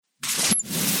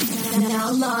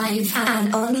Now live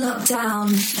and on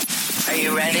lockdown. Are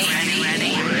you ready?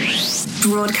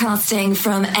 Broadcasting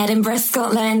from Edinburgh,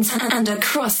 Scotland and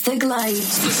across the globe.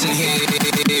 Listen here.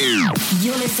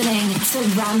 You're listening to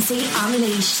Ramsey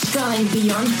Unleashed, Going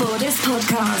Beyond Borders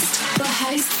podcast. The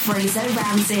host, Fraser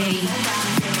Ramsey.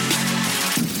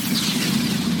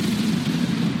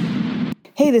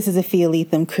 Hey, this is Afia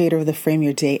Leatham, creator of the Frame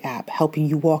Your Day app, helping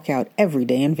you walk out every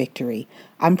day in victory.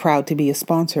 I'm proud to be a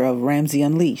sponsor of Ramsey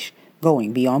Unleashed,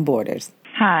 Going Beyond Borders.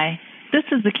 Hi, this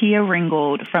is Zakia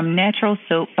Ringgold from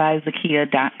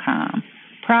naturalsoapbyzakia.com,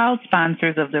 proud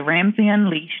sponsors of the Ramsey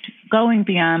Unleashed, Going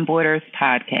Beyond Borders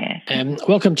podcast.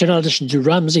 Welcome to another edition to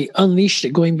Ramsey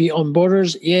Unleashed, Going Beyond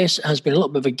Borders. Yes, it has been a little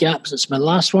bit of a gap since my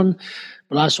last one.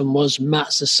 My last one was Matt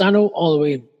Sassano, all the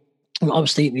way from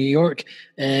upstate New York.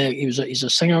 He's a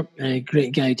singer, a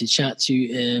great guy to chat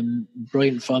to,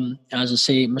 brilliant fun. As I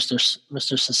say, Mr.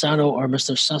 Sassano, or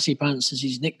Mr. Sassy Pants is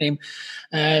his nickname.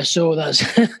 So that's,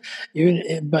 but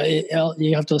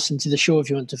you have to listen to the show if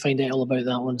you want to find out all about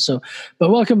that one. So,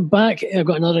 but welcome back. I've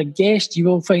got another guest.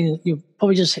 You'll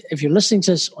probably just, if you're listening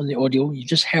to this on the audio, you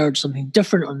just heard something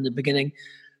different on the beginning.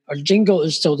 Our jingle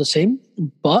is still the same,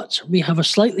 but we have a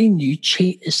slightly new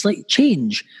slight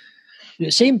change. The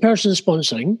same person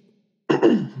sponsoring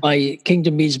by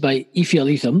Kingdom Meads by Afia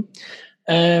Leatham,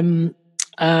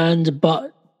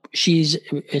 but she's,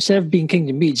 instead of being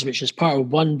Kingdom Meads, which is part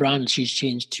of one brand, she's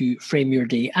changed to Frame Your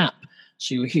Day app.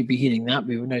 So you'll be hearing that.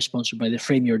 We were now sponsored by the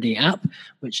Frame Your Day app,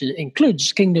 which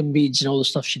includes Kingdom Meads and all the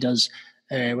stuff she does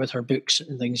with her books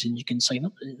and things, and you can sign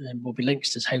up. And will be links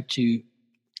to how to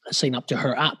sign up to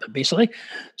her app, basically.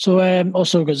 So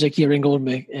also got Zakia Ringgold,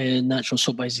 Natural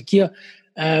Soap by Zakia.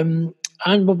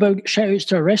 And we'll shout outs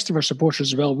to the rest of our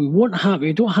supporters as well.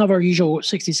 We don't have our usual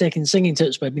 60-second singing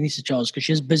tips by Benita Charles because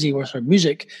she's busy with her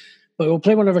music, but we'll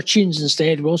play one of her tunes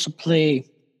instead. We'll also play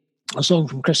a song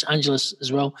from Chris Angeles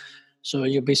as well. So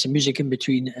you'll be some music in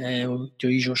between the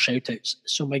usual shout outs.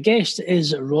 So my guest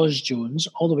is Ros Jones,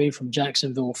 all the way from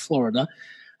Jacksonville, Florida.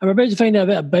 And we're about to find out a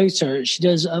bit about her. She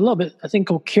does a little bit, I think,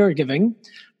 called caregiving.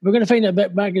 We're going to find out a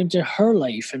bit back into her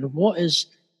life and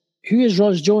who is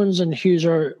Ros Jones and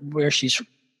her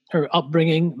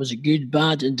upbringing. Was it good,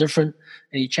 bad, indifferent?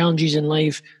 Any challenges in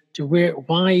life to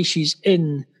why she's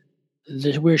in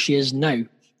where she is now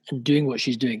and doing what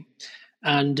she's doing.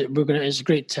 And it's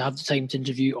great to have the time to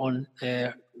interview on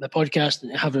the podcast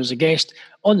and have her as a guest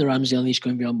on the Ramsey Unleashed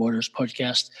Going Beyond Borders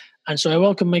podcast. And so I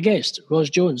welcome my guest,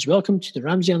 Ros Jones. Welcome to the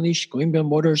Ramsey Unleashed Going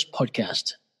Beyond Borders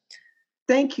podcast.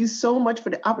 Thank you so much for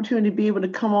the opportunity to be able to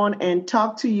come on and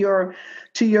talk to your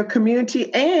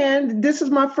community. And this is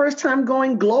my first time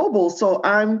going global, so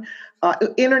I'm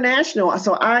international.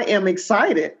 So I am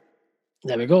excited.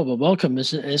 There we go. Well, welcome.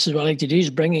 This is what I like to do, is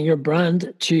bringing your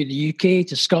brand to the UK,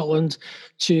 to Scotland,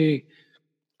 to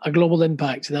a global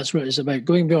impact. That's what it's about,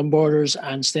 going beyond borders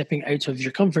and stepping out of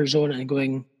your comfort zone and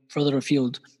going further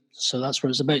afield. So that's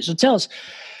what it's about. So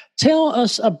tell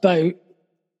us about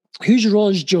who's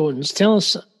Ros Jones. Tell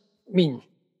us, you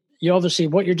obviously,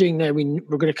 what you're doing now,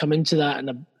 we're going to come into that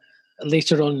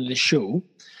later on in the show.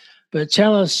 But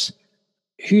tell us,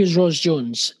 who is Ros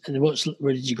Jones and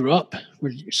where did you grow up?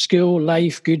 School,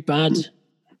 life, good, bad?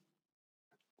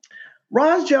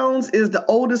 Ros Jones is the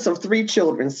oldest of three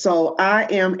children. So I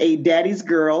am a daddy's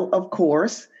girl, of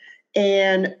course.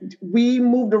 And we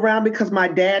moved around because my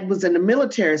dad was in the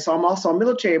military. So I'm also a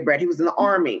military brat. He was in the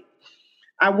Army.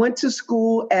 I went to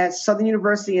school at Southern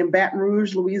University in Baton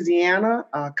Rouge, Louisiana,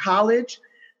 college.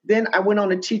 Then I went on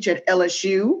to teach at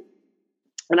LSU,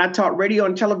 and I taught radio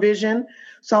and television.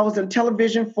 So I was in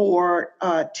television for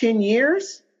 10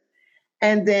 years.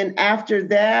 And then after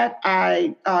that,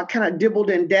 I kind of dibbled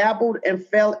and dabbled and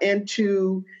fell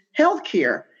into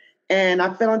healthcare. And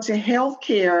I fell into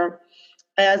healthcare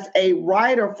as a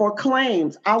writer for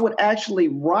claims. I would actually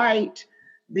write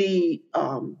the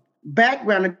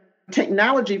background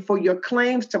technology for your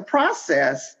claims to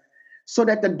process so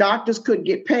that the doctors could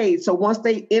get paid. So once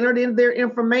they entered in their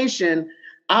information,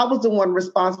 I was the one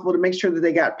responsible to make sure that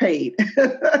they got paid.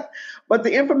 But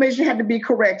the information had to be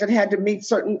correct. It had to meet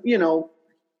certain,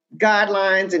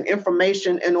 guidelines and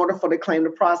information in order for the claim to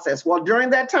process. Well, during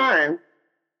that time,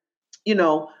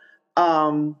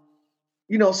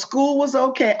 school was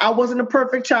okay. I wasn't a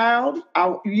perfect child,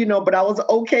 but I was an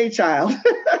okay child.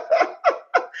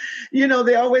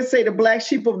 They always say the black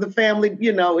sheep of the family,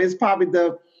 is probably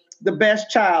the best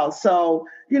child. So,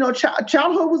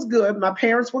 childhood was good. My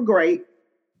parents were great.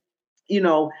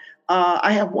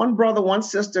 I have one brother, one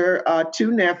sister,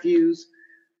 two nephews.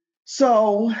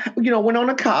 So, went on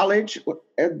to college,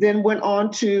 then went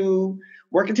on to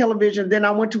working television. Then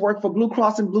I went to work for Blue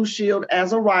Cross and Blue Shield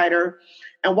as a writer.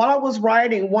 And while I was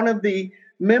writing, one of the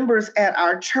members at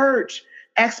our church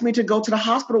asked me to go to the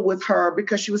hospital with her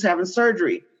because she was having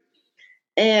surgery.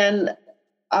 And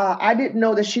I didn't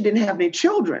know that she didn't have any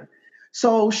children.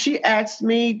 So she asked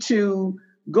me to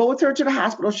go with her to the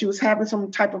hospital. She was having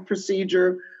some type of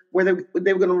procedure where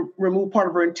they were going to remove part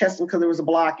of her intestine because there was a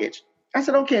blockage. I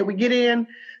said, okay, we get in.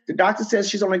 The doctor says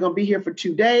she's only going to be here for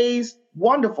 2 days.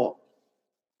 Wonderful.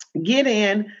 Get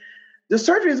in. The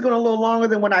surgery is going a little longer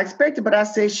than what I expected, but I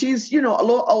said she's, a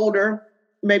little older,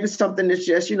 maybe something that's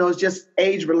just, it's just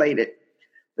age related.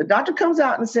 The doctor comes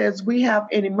out and says, we have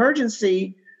an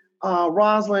emergency,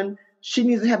 Rosalind. She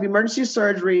needs to have emergency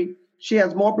surgery. She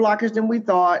has more blockage than we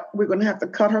thought. We're going to have to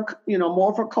cut her, more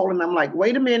of her colon. I'm like,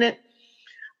 wait a minute.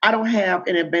 I don't have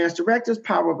an advance directives,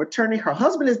 power of attorney. Her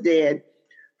husband is dead.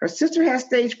 Her sister has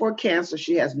stage 4 cancer.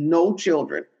 She has no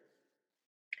children.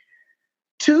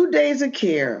 2 days of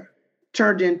care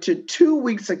turned into 2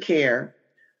 weeks of care,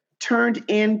 turned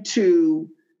into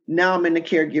now I'm in the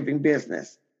caregiving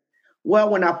business. Well,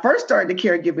 when I first started the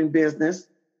caregiving business,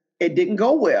 it didn't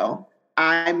go well.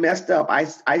 I messed up. I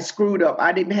screwed up.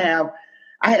 I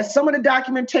had some of the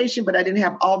documentation, but I didn't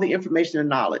have all the information and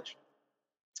knowledge.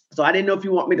 So I didn't know if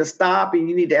you want me to stop and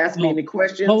you need to ask me any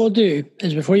questions. What we'll do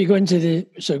is before you go into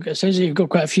so it sounds like you've got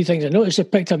quite a few things. I noticed I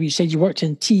picked up, you said you worked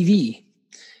in TV.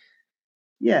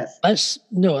 Yes. Let's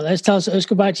tell us, let's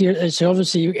go back to your, so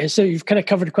obviously, so you've kind of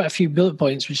covered quite a few bullet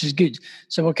points, which is good.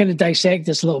 So we'll kind of dissect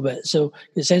this a little bit. So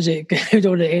it sounds like we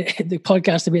don't want the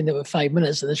podcast to be in there with 5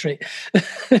 minutes at this rate.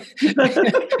 Like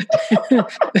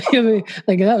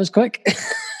that was quick.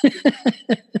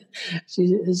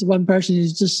 There's one person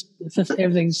who's just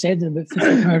everything's said in about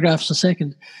 50 paragraphs a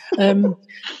second.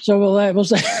 So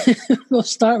we'll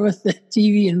start with the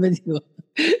TV and video.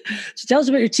 So tell us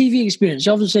about your TV experience.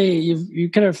 Obviously,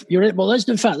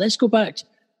 let's go back.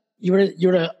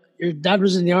 Your dad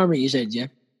was in the army. You said, yeah.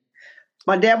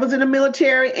 My dad was in the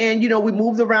military, and we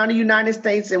moved around the United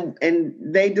States, and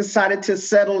they decided to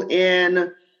settle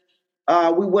in.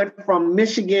 We went from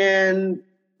Michigan,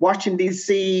 Washington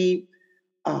D.C.,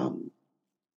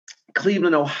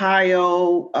 Cleveland,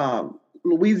 Ohio,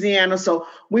 Louisiana. So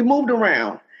we moved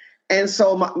around. And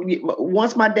so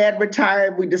once my dad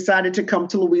retired, we decided to come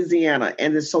to Louisiana.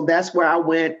 And so that's where I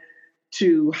went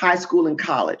to high school and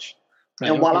college.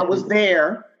 Right, and while I was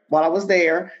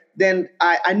there, then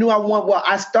I knew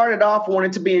I started off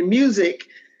wanting to be in music.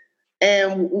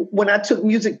 And when I took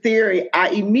music theory, I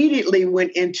immediately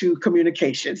went into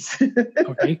communications.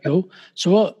 Okay, cool.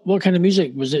 So what kind of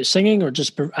music? Was it singing or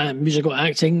just musical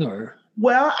acting or?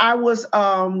 Well, I was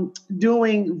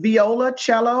doing viola,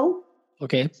 cello.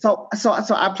 Okay. So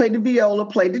I played the viola,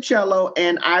 played the cello,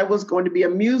 and I was going to be a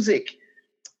music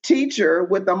teacher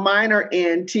with a minor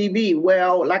in TV.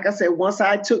 Well, like I said, once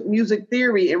I took music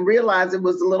theory and realized it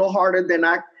was a little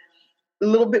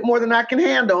bit more than I can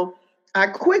handle, I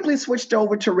quickly switched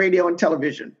over to radio and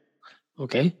television.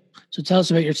 Okay. So tell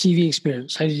us about your TV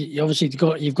experience. How did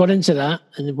you've got into that,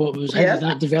 and how did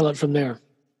that develop from there?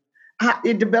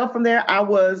 It developed from there. I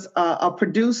was a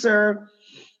producer.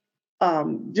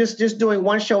 Just doing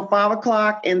one show, 5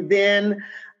 o'clock. And then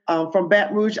from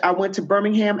Baton Rouge, I went to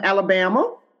Birmingham,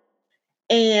 Alabama,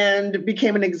 and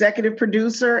became an executive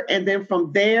producer. And then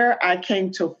from there, I came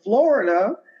to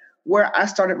Florida, where I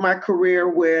started my career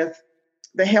with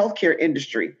the healthcare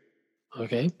industry.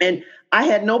 Okay. And I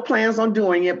had no plans on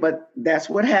doing it, but that's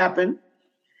what happened.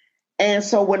 And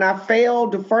so when I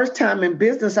failed the first time in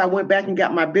business, I went back and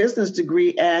got my business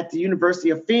degree at the University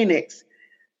of Phoenix.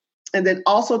 And then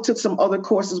also took some other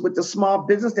courses with the Small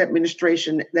Business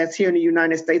Administration that's here in the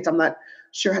United States. I'm not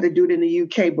sure how to do it in the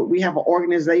UK, but we have an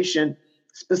organization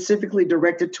specifically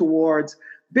directed towards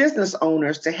business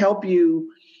owners to help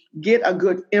you get a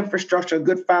good infrastructure, a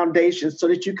good foundation so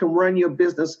that you can run your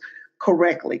business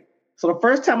correctly. So the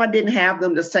first time I didn't have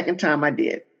them, the second time I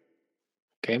did.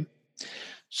 Okay.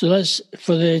 So that's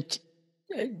for the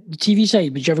TV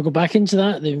side. Would you ever go back into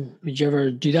that? Would you ever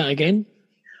do that again?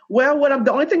 Well,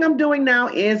 the only thing I'm doing now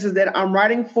is that I'm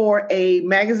writing for a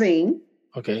magazine.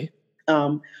 Okay.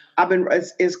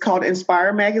 It's called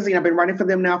Inspire Magazine. I've been writing for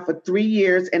them now for 3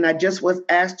 years, and I just was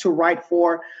asked to write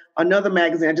for another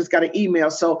magazine. I just got an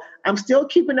email. So I'm still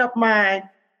keeping up my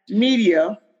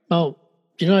media. Well,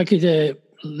 I could,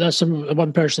 that's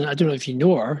one person, I don't know if you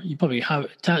know her. You probably have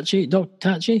Tachi, Dr.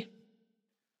 Tachi.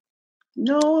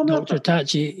 No, I'm not. Dr.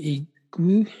 Tachi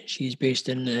Igwu. She's based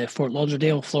in Fort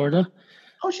Lauderdale, Florida.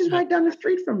 Oh, she's right down the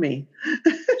street from me.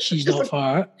 She's not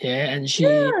far, yeah, and she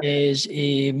is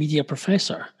a media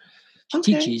professor. She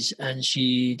teaches, and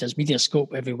she does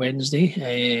Mediascope every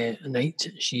Wednesday night.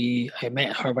 I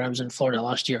met her when I was in Florida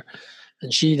last year,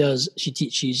 and she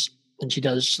teaches, and she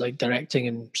does like directing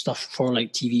and stuff for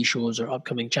like TV shows or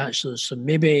upcoming chat shows. So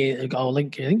maybe I'll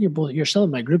link. I think you're still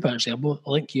in my group actually. I'll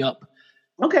link you up.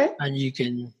 Okay. And you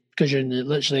can, because you're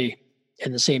literally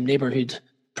in the same neighborhood,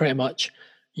 pretty much.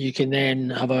 You can then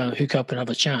have a hook up and have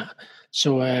a chat.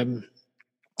 So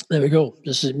there we go.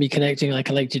 This is me connecting like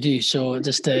I like to do. So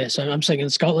just so I'm sitting in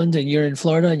Scotland and you're in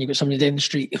Florida and you've got somebody down the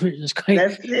street, which is quite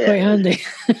handy.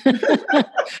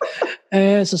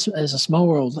 It's a small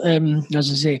world,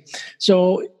 as I say.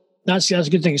 So that's a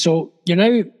good thing. So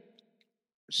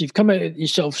you've come out. You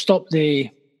sort of stopped the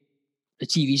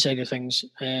TV side of things.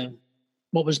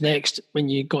 What was next when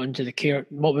you got into the care?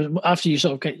 What was after you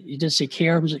sort of you did say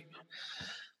care? Was it?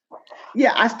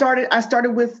 Yeah, I started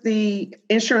with the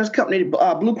insurance company,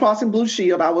 Blue Cross and Blue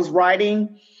Shield. I was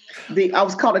writing I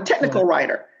was called a technical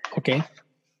writer. Okay.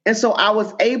 And so I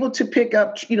was able to pick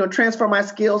up, transfer my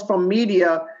skills from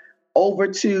media over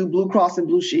to Blue Cross and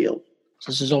Blue Shield.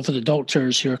 So this is all for the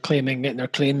doctors who are getting their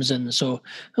claims in. So,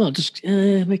 just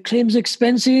my claims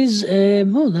expenses.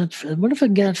 What if I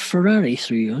get a Ferrari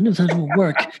through? I wonder if that will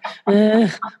work.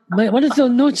 What if they'll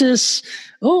notice?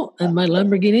 Oh, and my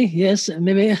Lamborghini. Yes,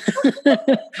 maybe.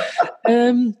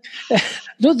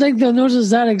 Don't think they'll notice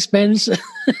that expense.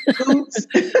 Oops.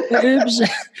 Oops.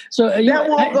 So that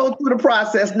won't go through the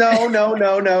process. No.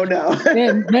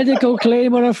 Yeah, medical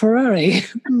claim on a Ferrari.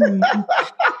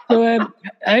 So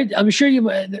I'm sure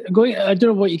I don't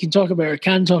know what you can talk about or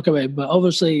can talk about, but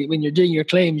obviously when you're doing your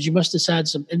claims, you must have had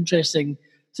some interesting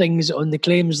things on the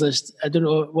claims list. I don't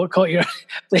know what caught your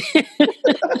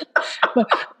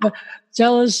but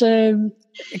tell us, can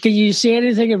you say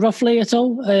anything roughly at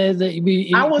all that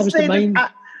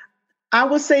I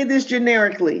will say this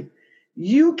generically.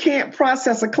 You can't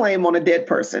process a claim on a dead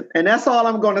person, and that's all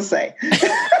I'm going to say.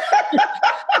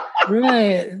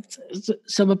 Right.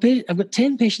 So I've got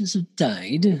 10 patients have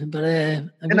died, but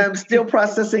I'm still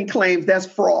processing claims. That's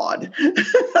fraud.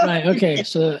 Right. Okay.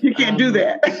 So you can't do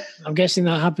that. I'm guessing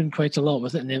that happened quite a lot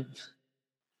with it.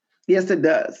 Yes, it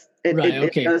does. It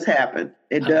does happen.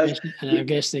 It does. And I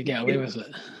guess they get away with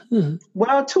it.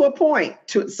 Well, to a point.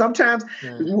 Sometimes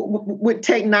with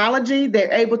technology,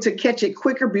 they're able to catch it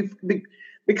quicker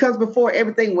because before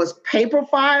everything was paper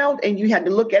filed and you had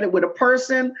to look at it with a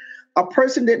person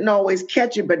didn't always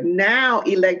catch it. But now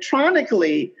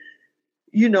electronically,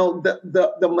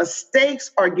 the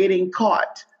mistakes are getting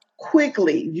caught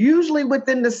quickly, usually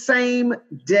within the same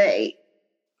day.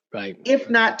 Right. If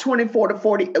not 24 to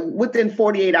 40, within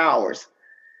 48 hours,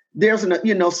 there's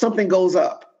something goes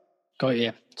up. Got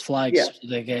you. It's flags. Yeah. So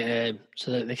they get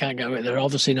so that they can't get away. They're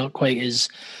obviously not quite as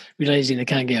realizing they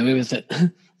can't get away with it.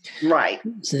 Right.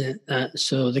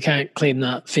 So they can't claim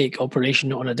that fake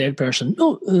operation on a dead person.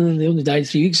 Oh, they only died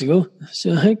 3 weeks ago.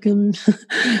 So how come?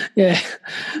 Yeah.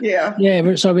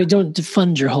 So we don't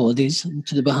fund your holidays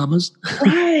to the Bahamas,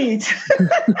 right?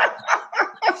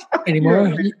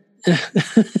 Anymore.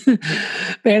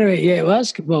 But anyway,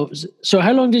 so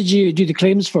how long did you do the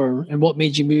claims for, and what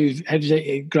made you move? How did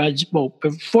it graduate? Well,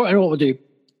 before I know what we'll do,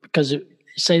 because I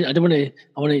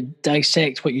want to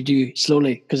dissect what you do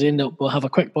slowly, because we'll have a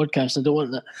quick podcast. I don't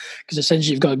want that, because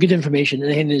essentially you've got good information,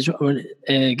 and then I want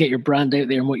to get your brand out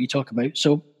there and what you talk about.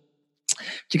 So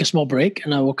take a small break,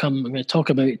 and I'm going to talk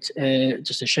about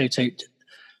just a shout out.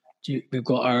 We've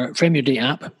got our Frame Your Day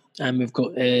app. And we've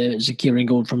got Zakia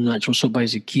Ringgold from Natural Soap by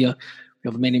Zakia.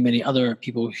 We have many, many other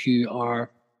people who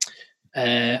are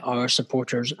our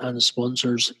supporters and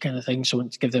sponsors kind of thing. So I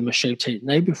want to give them a shout out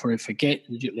now before I forget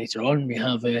and do it later on. We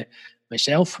have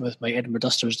myself with my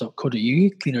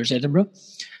edinburghdusters.co.uk, Cleaners Edinburgh.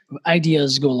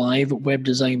 Ideas Go Live, web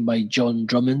design by John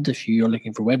Drummond. If you're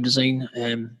looking for web design,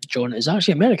 John is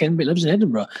actually American, but lives in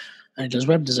Edinburgh, and he does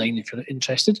web design if you're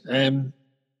interested.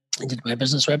 He did my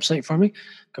business website for me.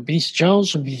 Got Benita Charles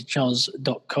from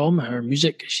BenitaCharles.com. Her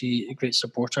music, she's a great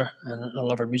supporter, and I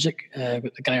love her music.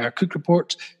 Got the guy, our Cook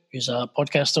Report, who's a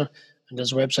podcaster and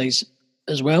does websites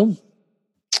as well.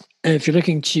 If you're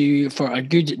looking for a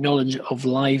good knowledge of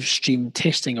live stream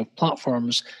testing of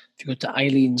platforms, if you go to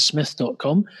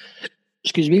eileensmith.com,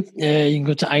 you can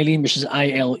go to Eileen, which is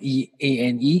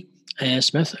Ileane.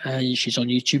 Smith, she's on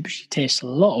YouTube. She tests a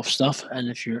lot of stuff, and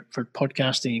if you're for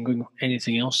podcasting and going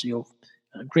anything else, you'll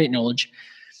have great knowledge.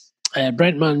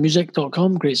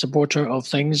 BrentmanMusic.com, great supporter of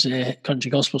things, country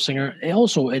gospel singer,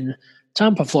 also in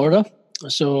Tampa, Florida,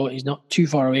 so he's not too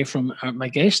far away from my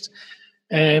guest.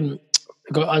 We've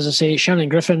got, as I say, Shannon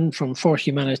Griffin from For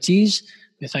Humanities.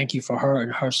 We thank you for her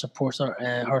and her support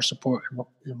and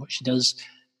what she does.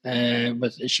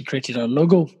 She created our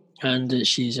logo and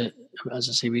she's, as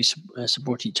I say, we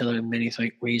support each other in many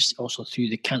ways, also through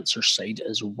the cancer side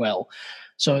as well.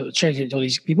 So check out all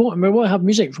these people. And we will have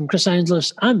music from Chris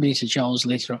Angelis and Benita Charles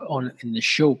later on in the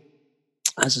show.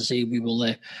 As I say, we will.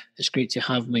 It's great to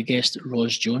have my guest,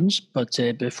 Ros Jones. But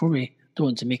before we don't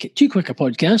want to make it too quick a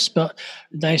podcast, but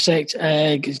dissect,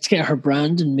 to get her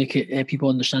brand and make it people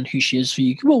understand who she is. So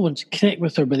you will want to connect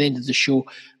with her by the end of the show,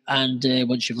 and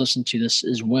once you've listened to this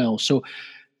as well. So,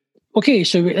 okay,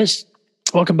 so let's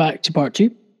welcome back to part 2,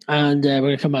 and we're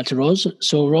going to come back to Ros.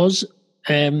 So, Ros,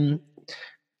 gone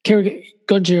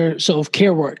to your sort of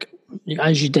care work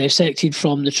as you dissected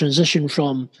from the transition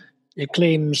from your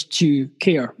claims to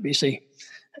care, basically.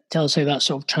 Tell us how that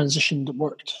sort of transition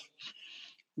worked.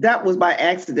 That was by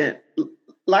accident.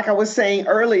 Like I was saying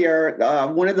earlier,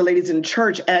 one of the ladies in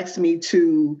church asked me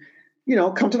to,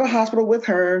 come to the hospital with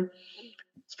her.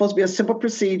 It's supposed to be a simple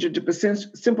procedure. The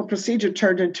simple procedure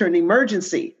turned into an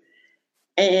emergency.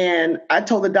 And I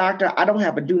told the doctor, I don't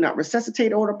have a do not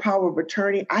resuscitate order, power of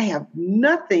attorney. I have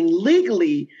nothing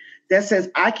legally that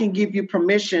says I can give you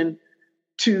permission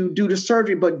to do the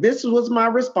surgery. But this was my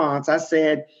response. I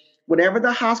said, whatever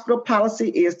the hospital policy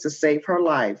is to save her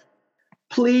life,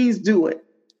 please do it,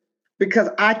 because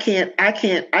I can't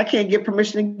get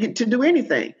permission to do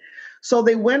anything. So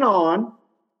they went on.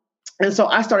 And so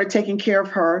I started taking care of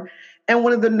her. And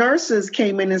one of the nurses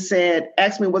came in and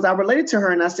asked me, was I related to her?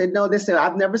 And I said, no. They said,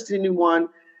 I've never seen anyone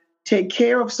take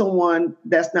care of someone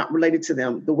that's not related to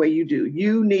them the way you do.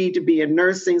 You need to be in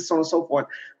nursing, so on and so forth.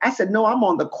 I said, no, I'm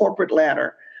on the corporate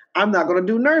ladder. I'm not going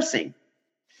to do nursing.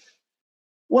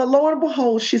 Well, lo and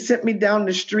behold, she sent me down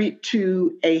the street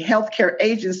to a healthcare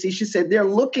agency. She said, they're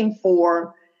looking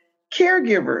for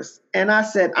caregivers. And I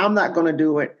said, I'm not going to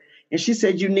do it. And she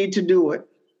said, you need to do it.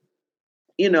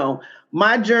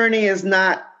 My journey is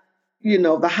not,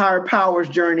 the higher powers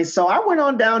journey. So I went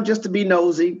on down just to be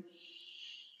nosy.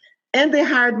 And they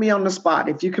hired me on the spot,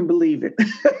 if you can believe it.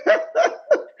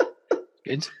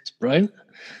 Good. It's brilliant.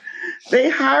 They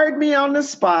hired me on the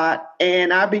spot,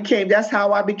 and that's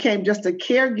how I became just a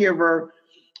caregiver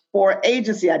for an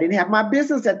agency. I didn't have my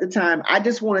business at the time. I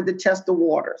just wanted to test the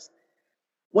waters.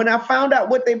 When I found out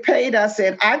what they paid, I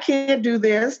said, I can't do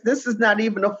this. This is not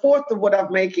even a fourth of what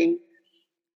I'm making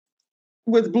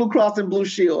with Blue Cross and Blue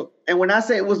Shield. And when I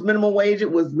say it was minimum wage,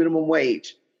 it was minimum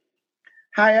wage.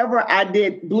 However, I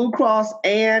did Blue Cross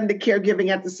and the caregiving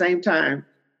at the same time.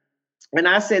 And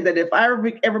I said that if I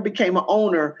ever became an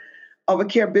owner of a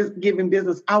caregiving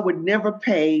business, I would never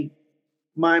pay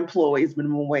my employees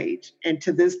minimum wage. And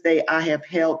to this day, I have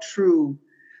held true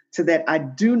to that. I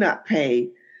do not pay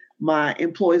my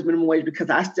employees minimum wage because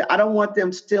I don't want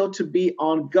them still to be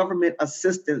on government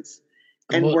assistance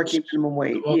and working minimum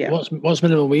wage. What's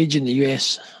minimum wage in the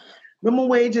US? Minimum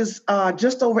wage is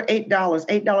just over $8,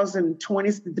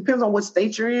 $8.20. Depends on what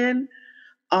state you're in.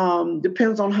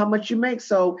 Depends on how much you make.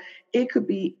 So it could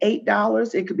be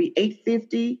 $8, it could be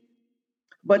 $8.50.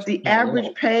 But the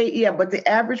average pay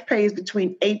is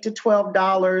between $8 to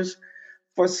 $12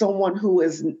 for someone who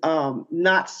is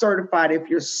not certified. If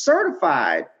you're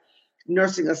certified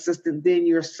nursing assistant, then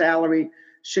your salary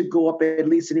should go up at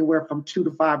least anywhere from $2 to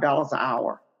 $5 an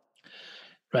hour.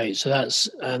 Right. So that's,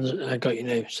 and I got you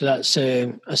now. So that's,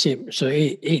 I see. So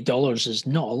 $8 is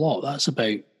not a lot. That's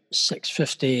about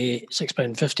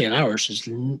 £6.50 an hour. So it's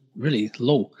really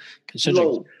low considering.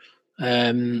 Low.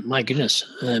 My goodness.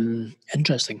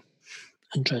 Interesting.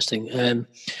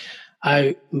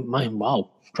 Wow.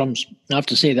 Crumbs. I have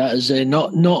to say that is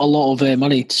not a lot of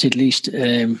money, to say the least,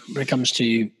 when it comes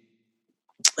to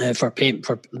for paying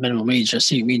for minimum wage. I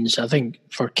see what it means. I think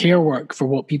for care work, for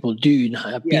what people do, and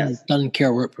have done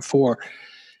care work before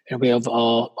in a way of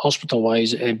hospital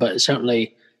wise, but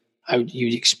certainly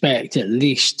you'd expect at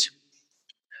least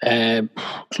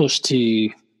close to,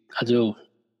 I don't know,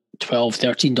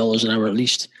 $12, $13 an hour at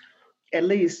least. At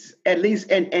least,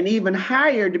 and even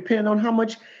higher, depending on how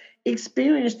much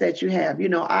experience that you have.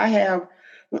 I have,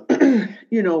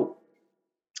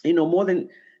 more than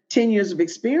 10 years of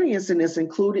experience in this,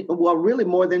 including, well, really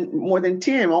more than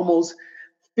 10, almost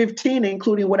 15,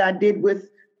 including what I did with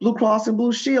Blue Cross and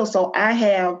Blue Shield. So I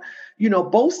have,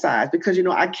 both sides, because,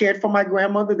 I cared for my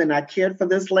grandmother, then I cared for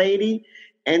this lady,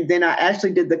 and then I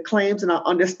actually did the claims, and I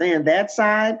understand that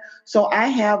side. So I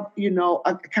have,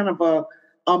 a kind of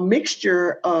a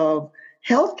mixture of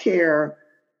healthcare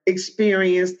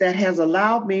experience that has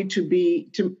allowed me to be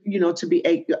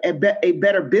a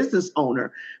better business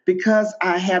owner, because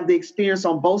I have the experience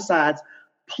on both sides,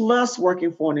 plus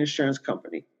working for an insurance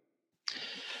company.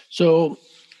 So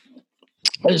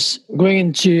it's going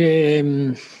into,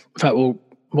 in fact, what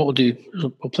we'll do,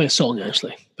 we'll play a song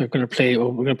actually we're going to play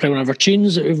one of our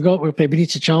tunes that we've got. We'll play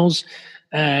Benita Charles.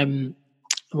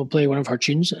 We'll play one of her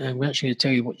tunes, and we're actually going to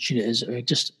tell you what tune it is. I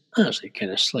just actually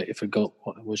kind of slightly forgot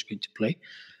what I was going to play.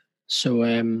 So,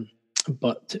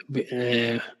 but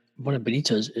one of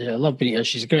Benita's, I love Benita.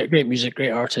 She's a great music,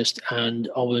 great artist, and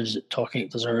always talking.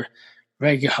 Does her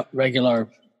regular.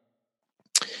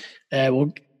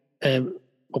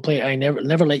 We'll play "I Never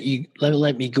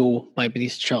Let Me Go" by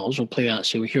Benita Charles. We'll play that,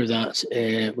 so we hear that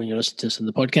when you're listening to this in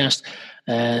the podcast.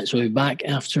 So we'll be back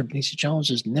after Benita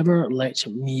Charles' "Never Let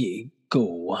Me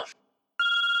Go."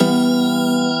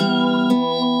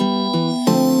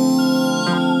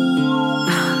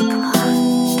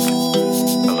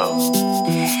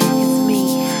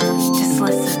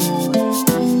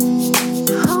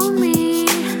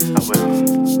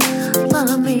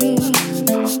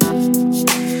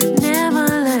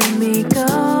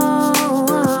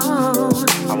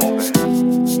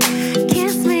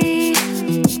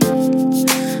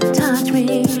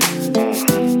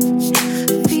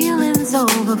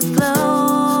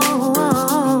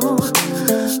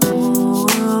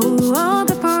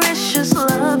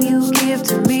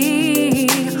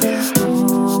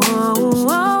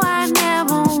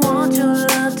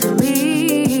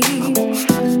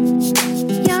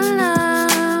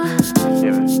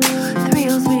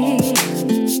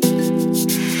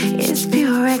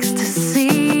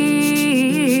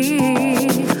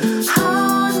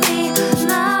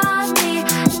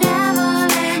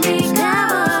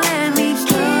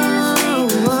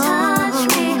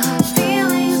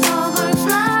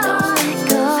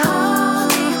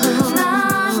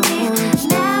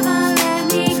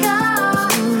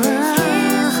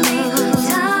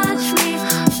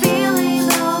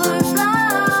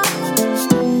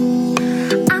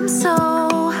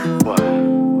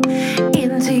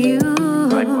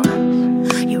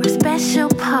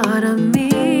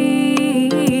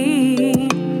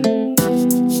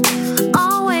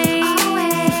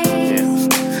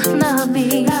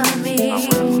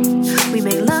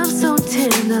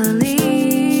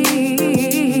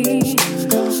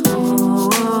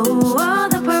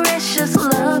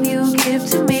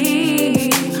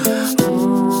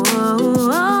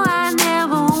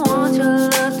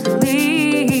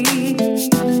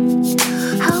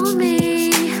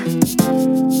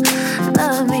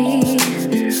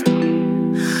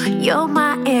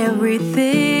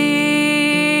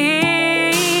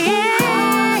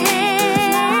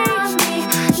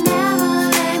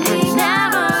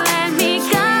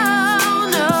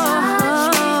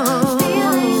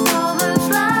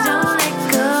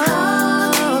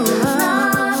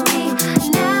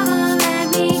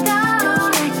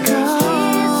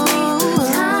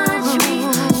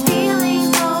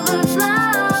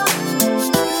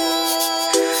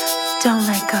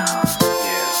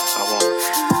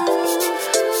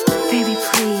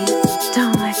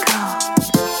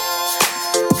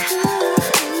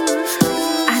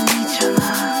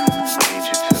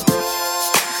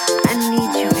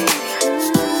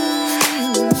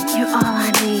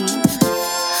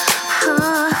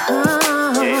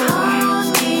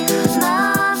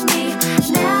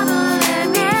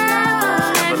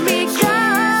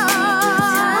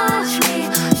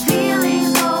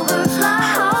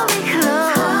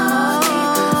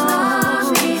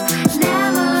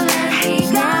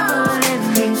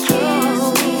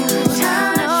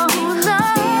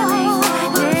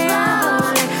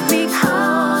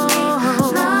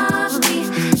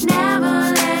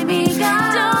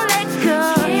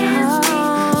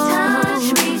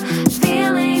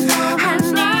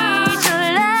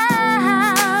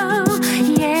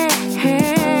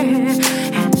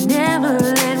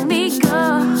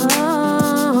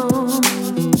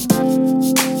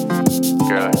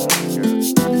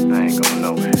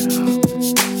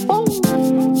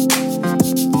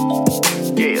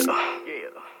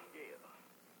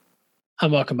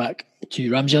 And welcome back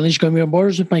to Ramsey Unleashed, Going Beyond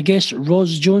Borders with my guest,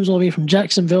 Ros Jones, all the way from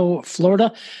Jacksonville,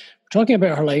 Florida. We're talking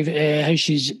about her life, how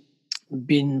she's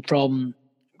been from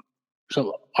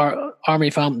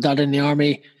army family, dad in the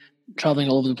army, traveling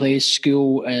all over the place,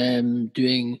 school,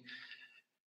 doing,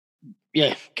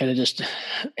 kind of just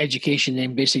education,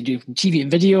 and basically doing from TV and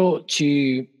video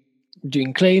to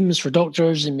doing claims for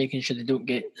doctors and making sure they don't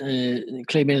get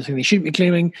claim anything they shouldn't be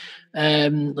claiming.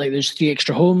 Like there's 3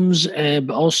 extra homes, but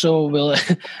also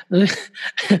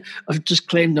I've just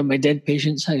claimed on my dead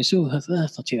patient's house. So I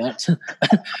thought you that.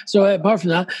 So apart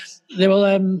from that, they will.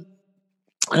 And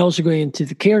also going into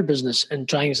the care business and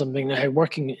trying something now,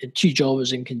 working 2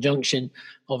 jobs in conjunction,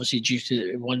 obviously due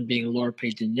to one being lower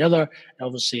paid than the other. And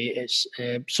obviously, it's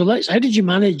how did you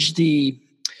manage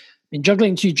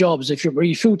juggling 2 jobs? Were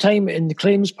you full time in the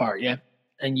claims part? Yeah,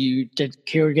 And you did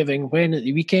caregiving when, at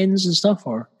the weekends and stuff,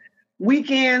 or?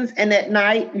 Weekends and at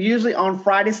night, usually on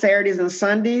Fridays, Saturdays, and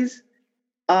Sundays.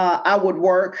 I would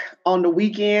work on the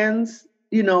weekends,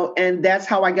 and that's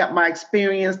how I got my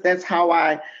experience. That's how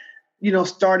I,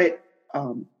 started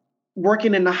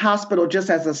working in the hospital just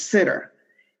as a sitter.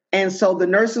 And so the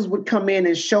nurses would come in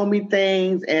and show me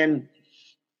things. And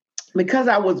because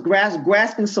I was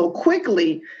grasping so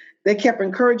quickly, they kept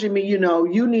encouraging me,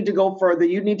 you need to go further.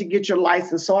 You need to get your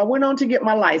license. So I went on to get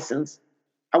my license.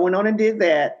 I went on and did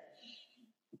that.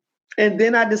 And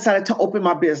then I decided to open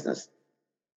my business.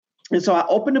 And so I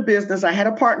opened a business. I had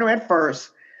a partner at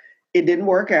first. It didn't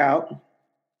work out.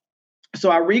 So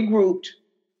I regrouped.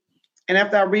 And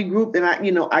after I regrouped, then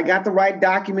I got the right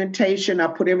documentation. I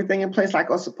put everything in place like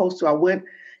I was supposed to. I went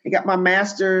and got my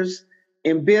master's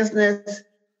in business.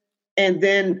 And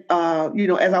then,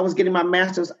 as I was getting my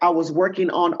master's, I was working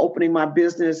on opening my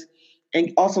business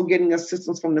and also getting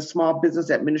assistance from the Small Business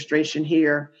Administration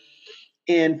here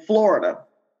in Florida.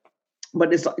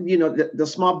 But it's, the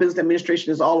Small Business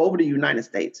Administration is all over the United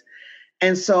States.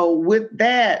 And so with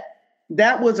that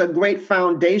was a great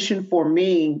foundation for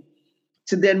me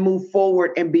to then move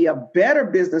forward and be a better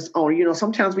business owner.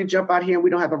 Sometimes we jump out here and we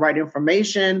don't have the right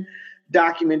information,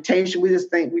 documentation. We just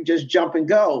think we just jump and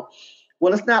go.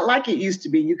 Well, it's not like it used to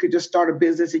be. You could just start a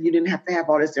business and you didn't have to have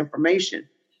all this information.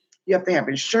 You have to have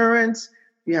insurance.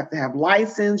 You have to have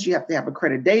license. You have to have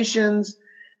accreditations.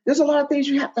 There's a lot of things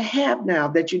you have to have now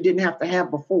that you didn't have to have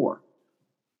before.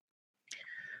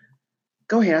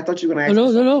 Go ahead. I thought you were going to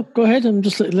ask. No. Go ahead. I'm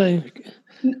just like.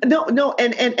 No.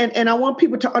 And I want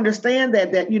people to understand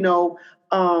that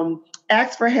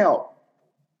ask for help.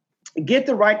 Get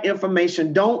the right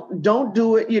information. Don't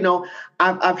do it.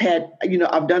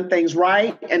 I've done things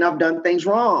right and I've done things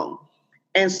wrong.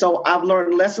 And so I've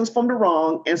learned lessons from the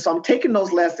wrong. And so I'm taking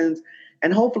those lessons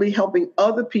and hopefully helping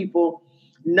other people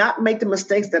not make the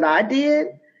mistakes that I did,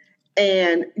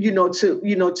 and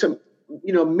to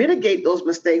mitigate those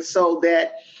mistakes so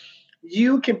that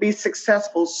you can be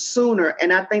successful sooner.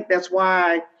 And I think that's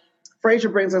why Fraser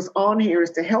brings us on here, is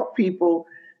to help people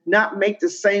not make the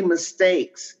same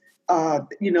mistakes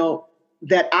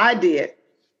that I did.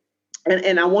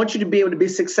 And I want you to be able to be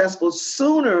successful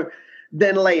sooner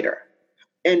than later.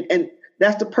 And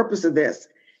that's the purpose of this.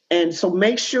 And so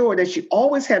make sure that you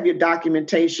always have your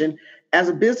documentation as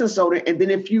a business owner. And then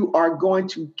if you are going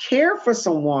to care for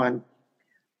someone,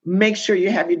 make sure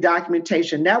you have your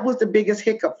documentation. That was the biggest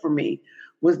hiccup for me,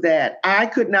 was that I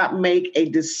could not make a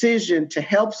decision to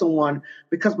help someone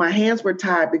because my hands were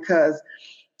tied because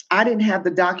I didn't have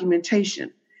the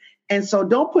documentation. And so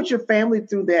don't put your family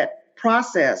through that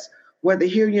process, whether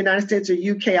here in the United States or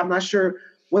UK. I'm not sure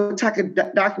what type of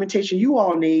documentation you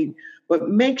all need, but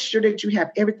make sure that you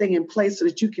have everything in place so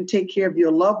that you can take care of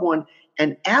your loved one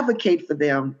and advocate for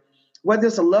them, whether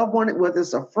it's a loved one, whether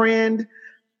it's a friend,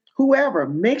 whoever.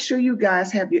 Make sure you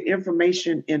guys have your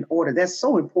information in order. That's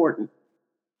so important.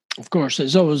 Of course,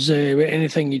 it's always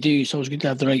anything you do, it's always good to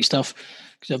have the right stuff.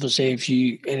 Because obviously, if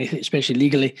you anything, especially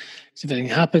legally, if anything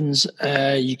happens,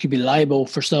 you could be liable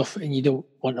for stuff, and you don't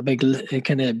want a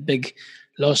big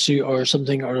lawsuit or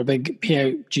something, or a big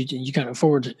payout you can't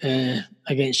afford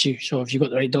against you. So if you've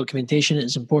got the right documentation,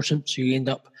 it's important. So you end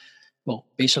up, well,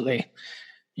 basically,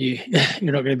 you're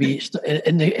not going to be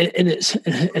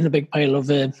in a big pile of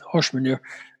horse manure,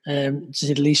 to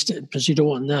say the least, because you don't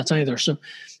want that either. So.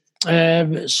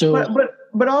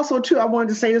 But also too, I wanted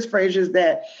to say this, Fraser, is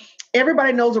that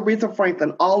everybody knows Aretha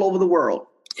Franklin all over the world.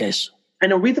 Yes.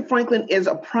 And Aretha Franklin is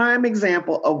a prime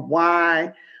example of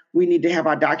why we need to have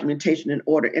our documentation in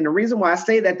order. And the reason why I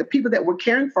say that, the people that were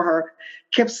caring for her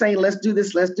kept saying, let's do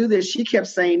this. She kept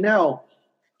saying no.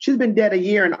 She's been dead a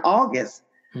year in August.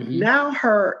 Mm-hmm. Now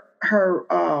her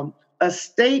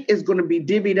estate is going to be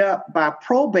divvied up by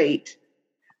probate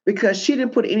because she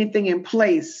didn't put anything in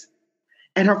place.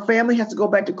 And her family has to go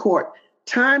back to court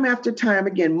time after time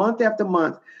again, month after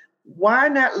month. Why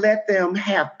not let them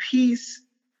have peace,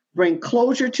 bring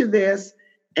closure to this,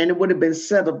 and it would have been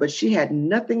settled, but she had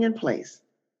nothing in place.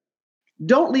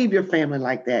 Don't leave your family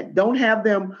like that. Don't have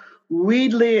them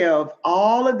relive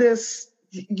all of this,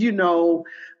 your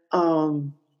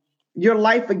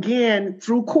life again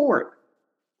through court.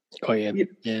 Oh,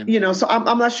 yeah. So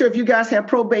I'm not sure if you guys have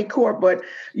probate court, but,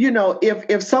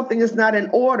 if something is not in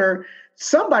order,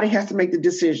 somebody has to make the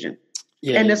decision.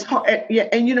 Yeah. And it's hard. And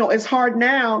it's hard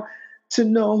now to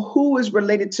know who is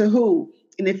related to who.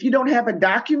 And if you don't have it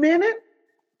documented,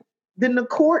 then the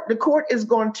court is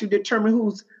going to determine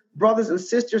who's brothers and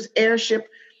sisters, heirship.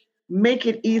 make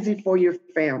it easy for your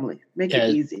family. Make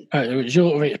it easy.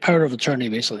 Power of attorney,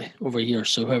 basically, over here.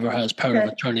 So whoever has power of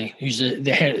attorney, who's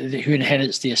who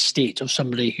inherits the estate of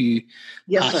somebody who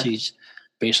passes,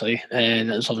 basically, and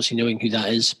that's obviously knowing who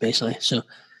that is, basically. So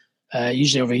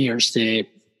usually over here it's the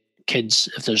kids.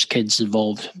 If there's kids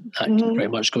involved, that pretty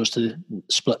much goes to the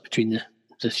split between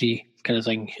the three kind of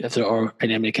thing. If there are how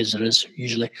many kids there is,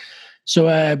 usually. So,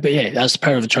 but yeah, that's the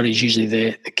power of attorney. Is usually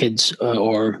the kids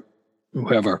or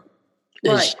whoever.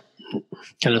 Is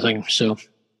kind of thing. So,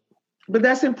 but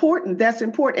that's important. That's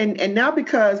important. And now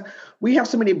because we have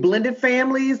so many blended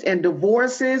families and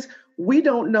divorces, we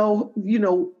don't know,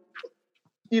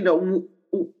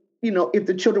 if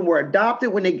the children were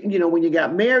adopted when they, when you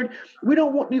got married, we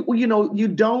don't want, you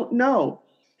don't know.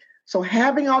 So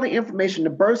having all the information, the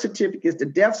birth certificates, the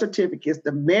death certificates,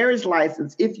 the marriage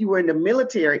license, if you were in the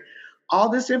military, all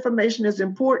this information is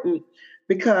important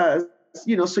because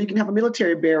so you can have a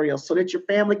military burial so that your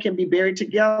family can be buried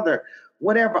together,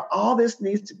 whatever. All this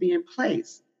needs to be in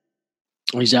place.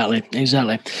 Exactly.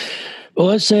 Well,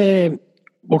 let's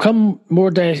we'll come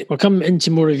into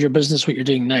more of your business, what you're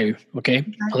doing now. Okay.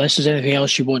 Unless there's anything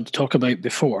else you want to talk about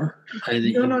before.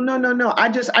 No. I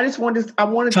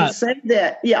wanted to say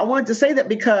that. Yeah, I wanted to say that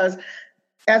because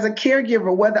as a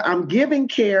caregiver, whether I'm giving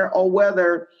care or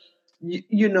whether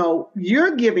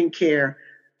you're giving care,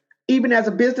 even as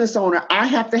a business owner, I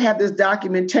have to have this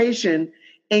documentation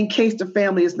in case the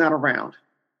family is not around.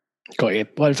 Got you.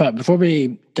 Well, in fact, before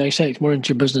we dissect more into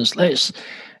your business, let's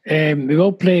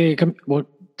dissect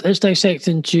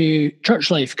into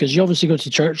church life, because you obviously go to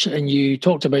church and you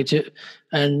talked about it.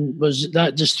 And was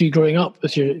that just through growing up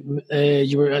with you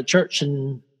were at church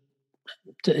and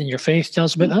in your faith? Tell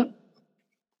us about that.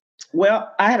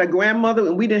 Well, I had a grandmother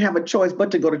and we didn't have a choice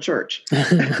but to go to church.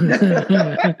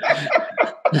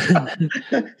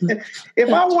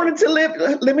 If I wanted to live,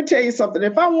 let me tell you something.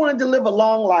 If I wanted to live a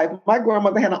long life, my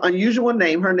grandmother had an unusual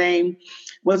name. Her name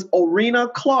was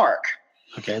Orena Clark.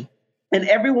 Okay. And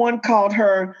everyone called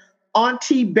her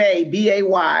Auntie Bay,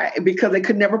 B-A-Y, because they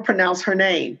could never pronounce her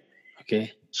name.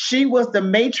 Okay. She was the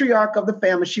matriarch of the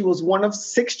family. She was one of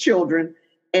 6 children.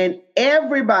 And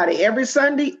everybody, every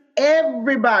Sunday,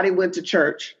 everybody went to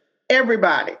church.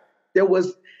 Everybody. There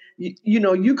was,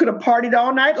 you could have partied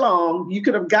all night long. You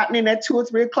could have gotten in at 2 or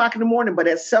 3 o'clock in the morning, but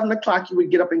at 7 o'clock, you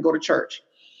would get up and go to church.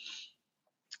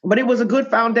 But it was a good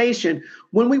foundation.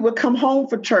 When we would come home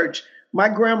for church, my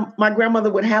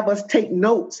grandmother would have us take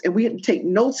notes, and we had to take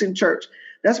notes in church.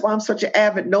 That's why I'm such an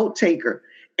avid note taker.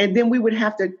 And then we would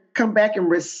have to come back and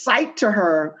recite to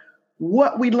her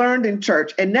what we learned in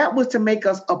church. And that was to make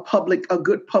us a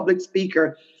good public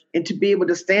speaker and to be able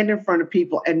to stand in front of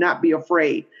people and not be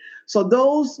afraid. So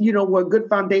those, were a good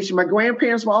foundation. My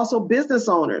grandparents were also business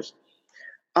owners.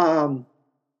 My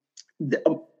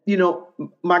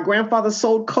grandfather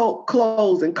sold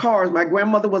clothes and cars. My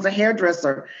grandmother was a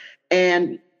hairdresser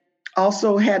and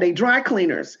also had a dry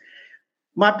cleaners.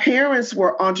 My parents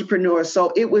were entrepreneurs.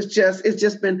 So it's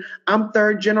just been, I'm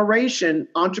 3rd generation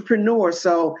entrepreneur.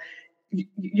 So,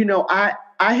 I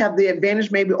have the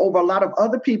advantage maybe over a lot of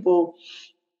other people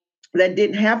that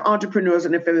didn't have entrepreneurs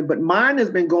in their family, but mine has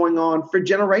been going on for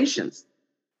generations.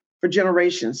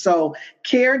 So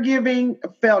caregiving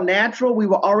felt natural. We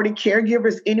were already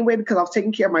caregivers anyway, because I was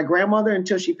taking care of my grandmother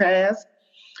until she passed.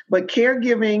 But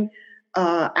caregiving,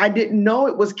 I didn't know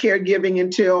it was caregiving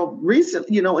until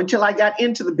recently, until I got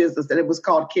into the business that it was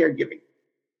called caregiving.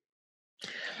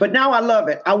 But now I love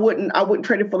it. I wouldn't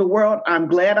trade it for the world. I'm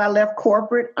glad I left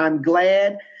corporate. I'm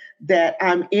glad that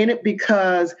I'm in it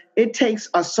because it takes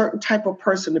a certain type of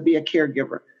person to be a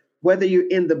caregiver, whether you're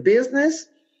in the business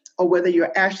or whether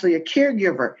you're actually a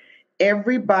caregiver.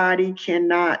 Everybody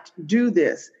cannot do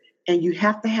this. And you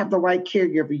have to have the right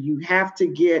caregiver. You have to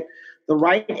get the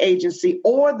right agency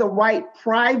or the right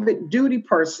private duty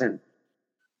person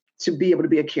to be able to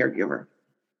be a caregiver.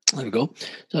 There we go.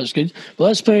 That's good. Well,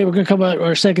 let's play. We're going to come back to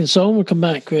our second song. We'll come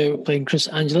back playing Chris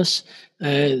Angelus.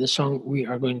 The song we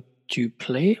are going to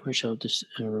play, which I'll just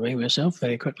remind myself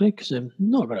very quickly because I'm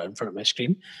not got it in front of my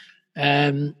screen.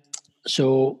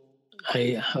 So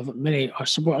I have I like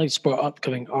to support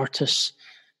upcoming artists.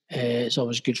 It's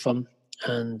always good fun,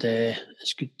 and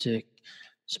it's good to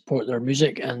support their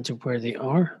music and to where they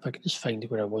are. If I can just find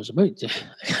where I was about to.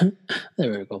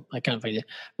 There we go. I can't find it.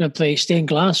 I'm going to play Stained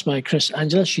Glass by Chris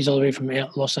Angelus. She's all the way from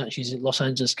she's in Los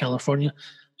Angeles, California.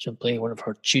 So I'm playing one of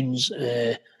her tunes.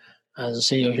 As I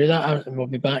say, you'll hear that, and we'll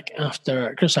be back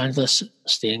after Chris Angelus,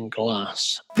 Stained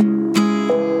Glass.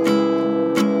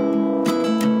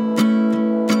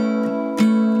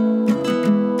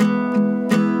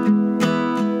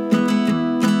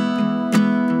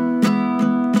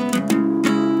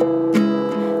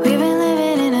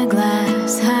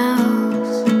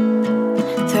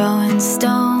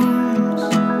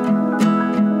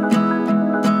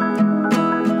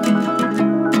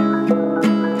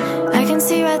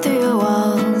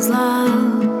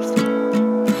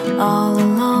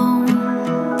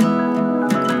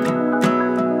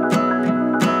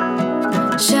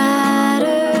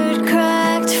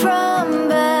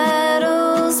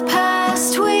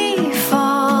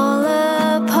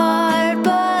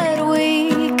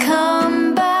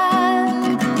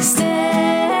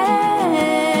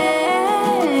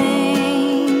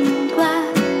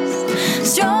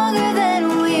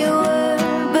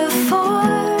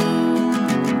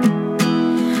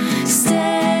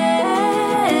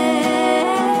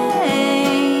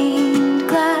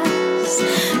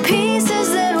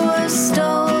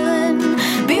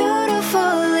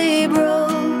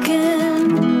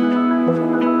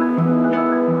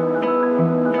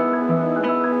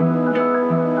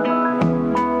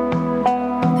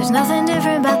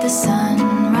 about the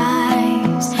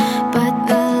sunrise, but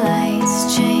the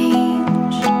lights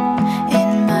change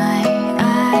in my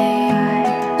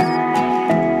eyes.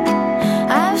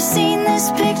 I've seen this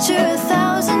picture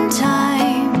 1,000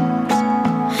 times.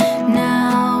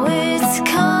 Now it's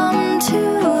come to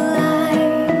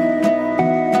life.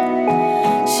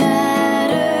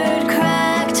 Shattered,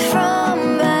 cracked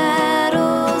from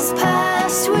battles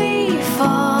past, we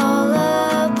fall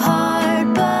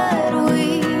apart, but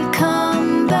we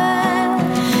come back.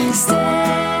 Stained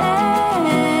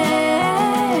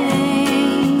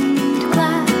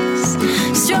glass,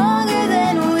 stronger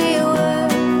than we were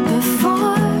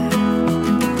before.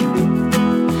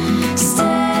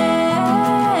 Stained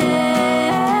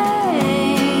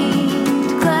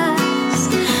glass,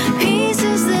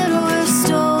 pieces that were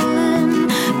stolen,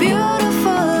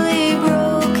 beautifully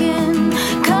broken,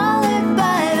 colored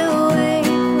by the way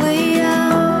we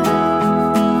are.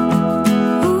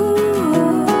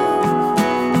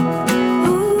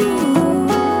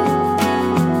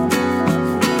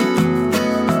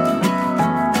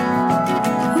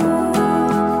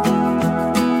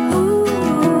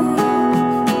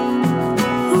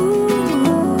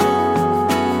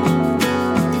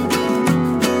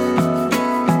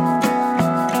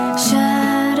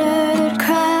 Shattered,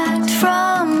 cracked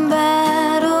from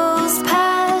battles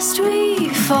past, we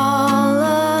fall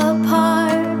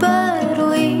apart, but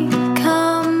we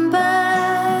come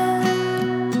back.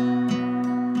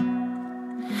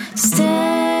 Stained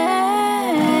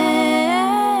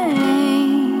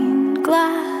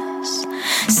glass,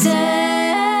 stained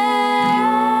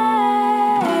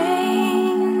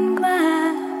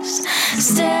glass,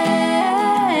 stained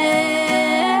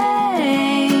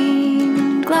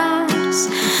glass,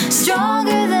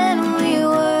 stronger than we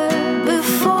were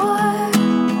before.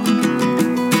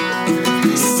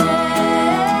 Stained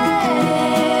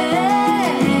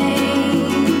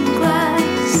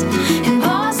glass,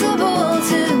 impossible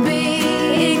to be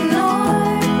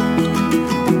ignored.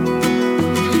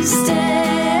 Stained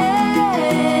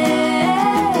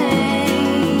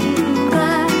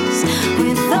glass,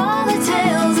 with all the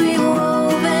tales we've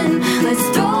woven, let's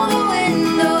throw the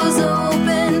windows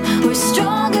open. We're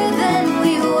stronger than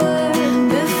we were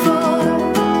before.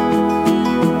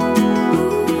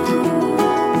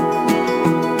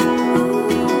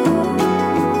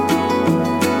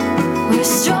 We're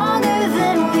stronger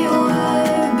than we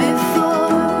were before.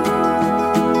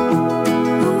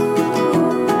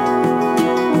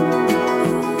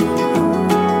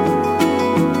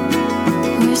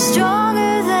 We're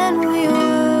stronger than we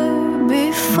were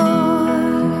before.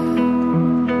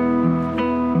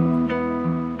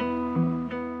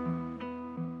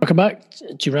 Welcome back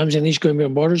to Ramsey Unleashed Going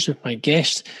Beyond Borders with my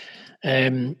guest,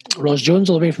 Roz Jones,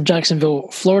 all the way from Jacksonville,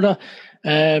 Florida.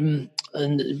 And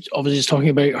obviously just talking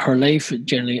about her life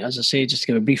generally, as I say, just to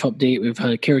give a brief update. We've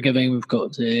had caregiving, we've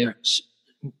got TV,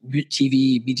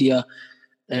 media,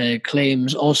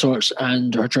 claims, all sorts,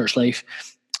 and her church life.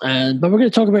 But we're going to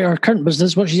talk about her current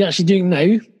business, what she's actually doing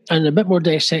now, and a bit more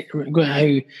dissect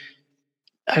how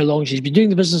long she's been doing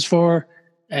the business for.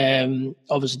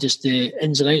 Obviously just the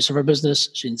ins and outs of her business,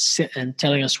 and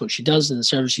telling us what she does and the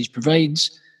services she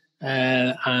provides.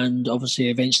 And obviously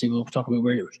eventually we'll talk about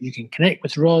where you can connect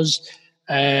with Roz,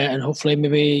 and hopefully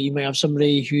maybe you might have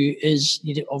somebody who is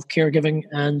needing of caregiving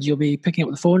and you'll be picking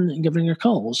up the phone and giving her a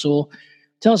call. So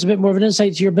tell us a bit more of an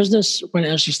insight to your business, when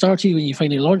it actually started, when you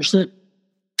finally launched it,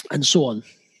 and so on.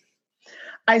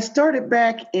 I started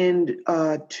back in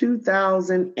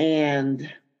 2009.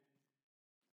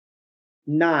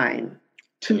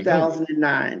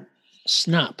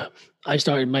 Snap. I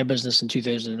started my business in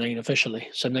 2009 officially.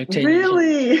 So I'm now 10 years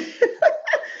Really?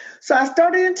 So I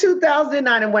started in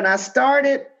 2009. And when I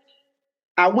started,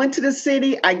 I went to the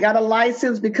city. I got a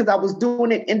license because I was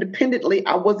doing it independently.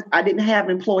 I didn't have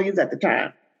employees at the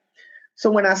time. So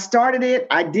when I started it,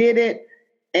 I did it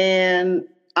and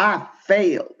I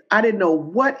failed. I didn't know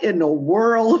what in the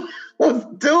world I was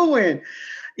doing.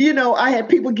 You know, I had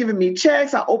people giving me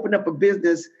checks. I opened up a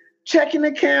business checking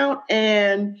account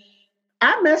and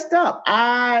I messed up.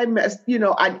 I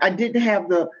didn't have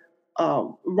the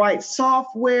right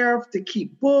software to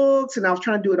keep books, and I was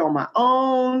trying to do it on my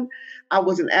own. I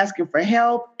wasn't asking for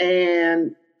help,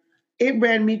 and it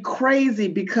ran me crazy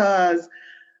because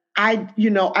I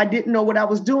didn't know what I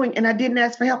was doing, and I didn't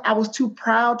ask for help. I was too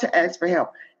proud to ask for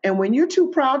help. And when you're too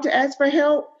proud to ask for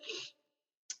help,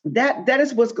 that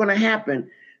is what's going to happen.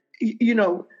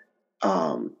 You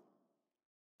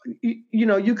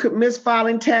could miss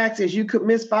filing taxes. You could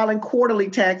miss filing quarterly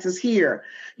taxes here.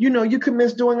 You could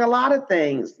miss doing a lot of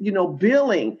things,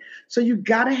 billing. So you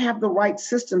got to have the right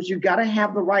systems. You got to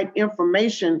have the right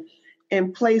information.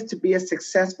 in place to be a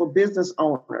successful business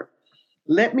owner.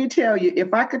 Let me tell you,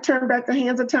 if I could turn back the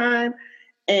hands of time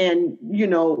and,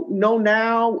 know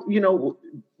now,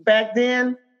 back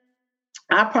then,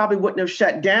 I probably wouldn't have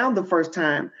shut down the first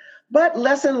time. But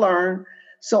lesson learned.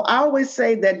 So I always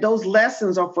say that those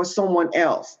lessons are for someone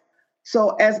else. So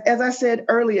as I said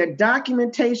earlier,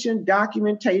 documentation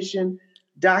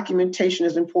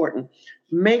is important.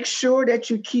 Make sure that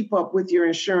you keep up with your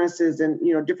insurances and,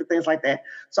 different things like that.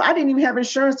 So I didn't even have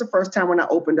insurance the first time when I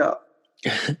opened up.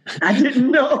 I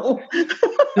didn't know.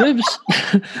 Oops.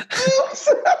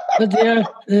 Oh dear,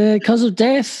 because of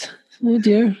death. Oh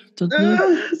dear. Don't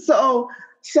know.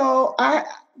 So I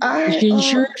is she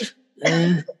insured?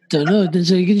 Don't know.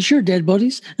 So you can insure dead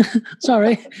bodies.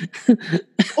 Sorry.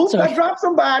 Oops, I dropped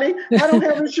somebody. I don't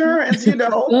have insurance,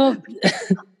 Oh,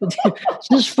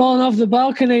 just falling off the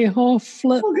balcony. Oh,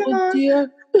 flip. Oh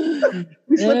dear.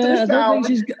 We slipped in the shower.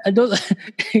 I don't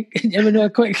ever know a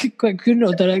quick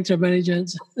funeral director by any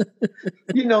chance.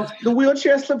 The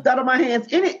wheelchair slipped out of my hands.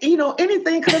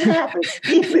 Anything could have happened.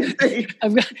 Anything.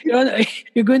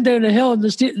 You're going down a hill and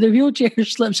the wheelchair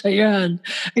slips out your hand.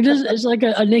 It's like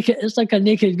a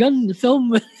naked gun in the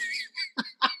film.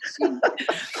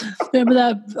 Remember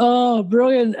that? Oh,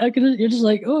 brilliant! You're just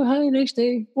like, oh, hi, next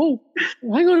day. Oh,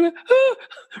 hang on a minute.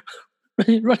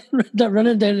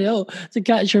 Running down the hill to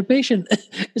catch your patient.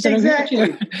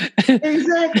 Exactly.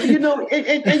 Anything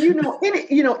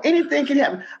can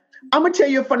happen. I'm gonna tell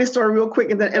you a funny story real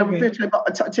quick, and then I'm gonna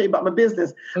tell you about my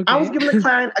business. Okay. I was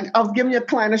giving a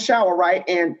client a shower, right?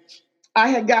 And I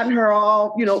had gotten her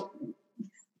all,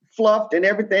 fluffed and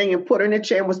everything, and put her in a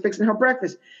chair and was fixing her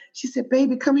breakfast. She said,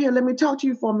 "Baby, come here. Let me talk to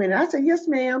you for a minute." I said, "Yes,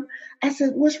 ma'am." I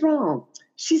said, "What's wrong?"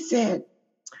 She said,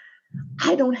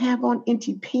 "I don't have on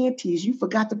empty panties. You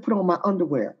forgot to put on my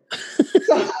underwear."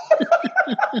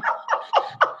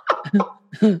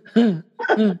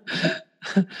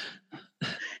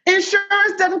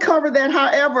 Insurance doesn't cover that.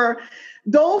 However,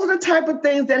 those are the type of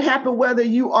things that happen whether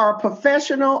you are a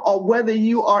professional or whether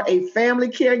you are a family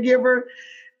caregiver.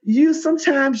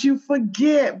 Sometimes you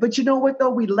forget, but you know what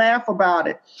though? We laugh about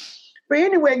it. But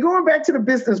anyway, going back to the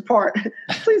business part,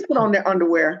 please put on their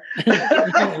underwear.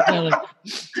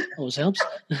 Always helps.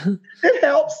 It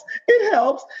helps.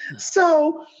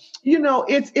 So,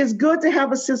 it's good to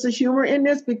have a sense of humor in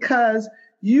this because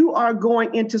you are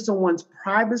going into someone's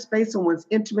private space, someone's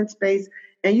intimate space,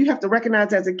 and you have to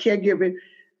recognize as a caregiver,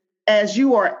 as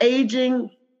you are aging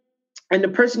and the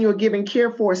person you're giving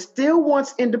care for still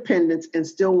wants independence and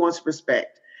still wants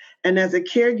respect. And as a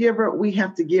caregiver, we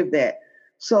have to give that.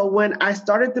 So when I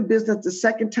started the business the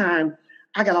second time,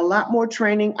 I got a lot more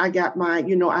training. I got my,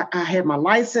 I had my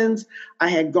license. I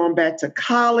had gone back to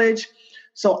college.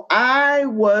 So I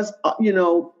was,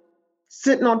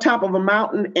 sitting on top of a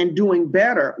mountain and doing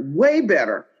better, way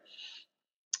better.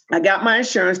 I got my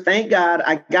insurance. Thank God.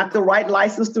 I got the right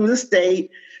license through the state.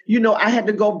 I had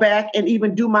to go back and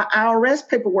even do my IRS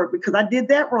paperwork because I did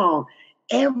that wrong.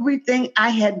 Everything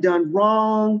I had done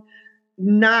wrong,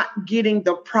 not getting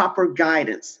the proper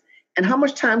guidance. And how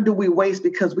much time do we waste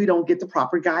because we don't get the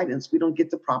proper guidance? We don't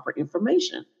get the proper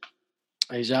information.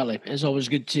 Exactly. It's always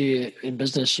good in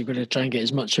business, you've got to try and get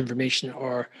as much information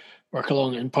or work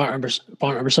along and partner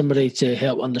with somebody to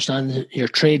help understand your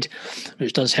trade,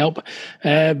 which does help.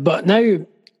 But now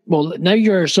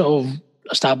you're sort of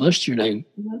established. You're now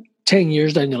 10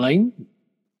 years down the line.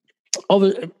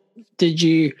 Obviously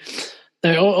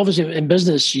in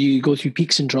business, you go through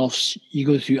peaks and troughs. You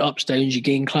go through ups, downs. You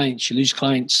gain clients. You lose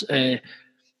clients. When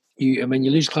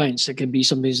you lose clients, it can be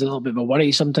somebody's a little bit of a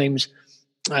worry sometimes.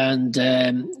 And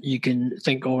you can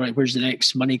think, all right, where's the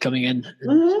next money coming in?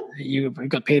 You've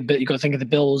got to pay a bit. You've got to think of the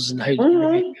bills and how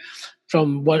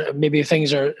from what maybe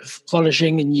things are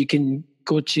flourishing, and you can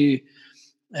go to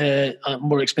a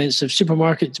more expensive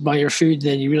supermarket to buy your food.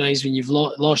 Then you realise when you've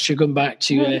lost, you're going back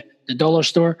to the dollar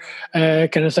store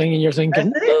kind of thing, and you're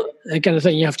thinking the kind of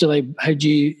thing. You have to how do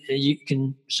you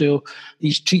can so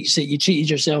these treats that you treated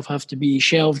yourself have to be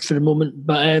shelved for the moment,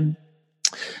 but.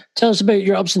 Tell us about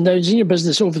your ups and downs in your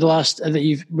business over the last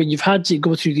when you've had to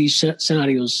go through these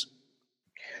scenarios.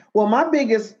 Well, my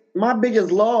biggest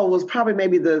lull was probably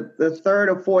maybe the third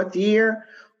or fourth year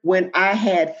when I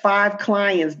had 5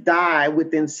 clients die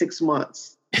within 6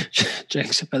 months.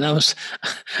 Jinx, but that was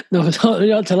not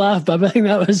to laugh, but I think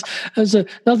that was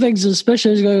nothing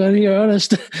suspicious going on here.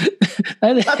 Honest,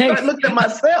 I started looking at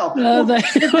myself.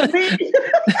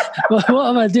 What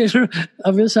am I doing?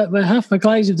 I've just had half my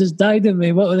clients have just died in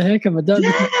me. What the heck have I done?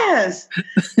 Yes.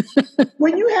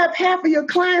 When you have half of your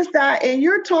clients die, and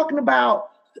you're talking about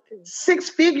 6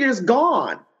 figures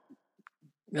gone,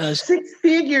 6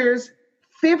 figures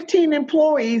 15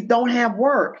 employees don't have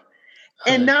work.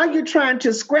 And now you're trying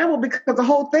to scramble because the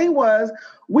whole thing was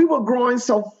we were growing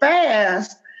so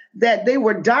fast that they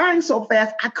were dying so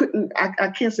fast. I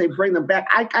can't say bring them back.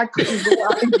 I couldn't go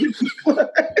out and get the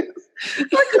clients.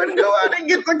 I couldn't go out and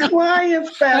get the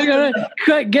clients fast enough.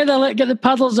 Quick, get the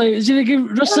paddles out. Is you can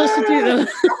resuscitate them?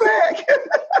 Come back.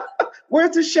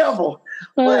 Where's the shovel?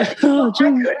 I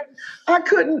couldn't,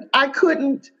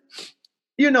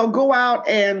 go out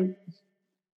and,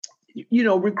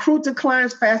 recruit the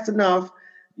clients fast enough.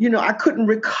 I couldn't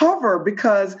recover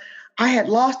because I had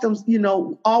lost them,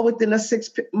 all within a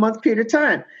 6-month period of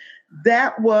time.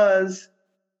 That was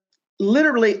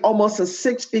literally almost a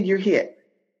 6-figure hit.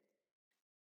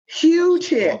 Huge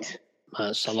hit.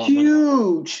 That's a lot.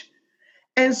 Huge.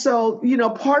 And so,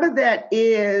 part of that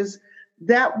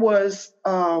was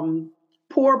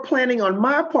poor planning on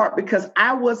my part because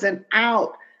I wasn't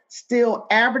out still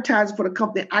advertising for the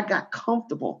company. I got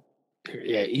comfortable.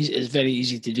 Yeah, it's very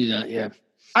easy to do that, yeah.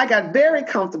 I got very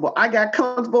comfortable. I got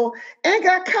comfortable and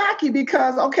got cocky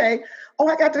because, I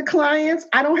got the clients.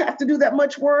 I don't have to do that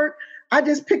much work. I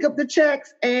just pick up the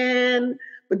checks.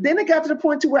 But then it got to the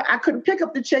point to where I couldn't pick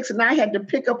up the checks and I had to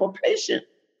pick up a patient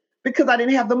because I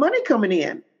didn't have the money coming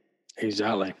in.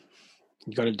 Exactly.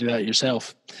 You got to do that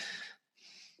yourself.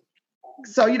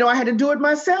 So, I had to do it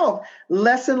myself.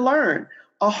 Lesson learned.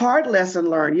 A hard lesson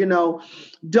learned.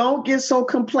 Don't get so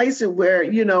complacent where,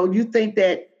 you think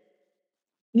that,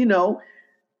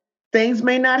 things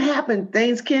may not happen.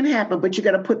 Things can happen, but you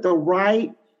got to put the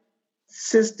right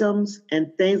systems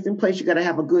and things in place. You got to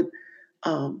have a good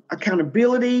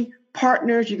accountability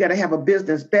partners. You got to have a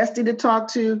business bestie to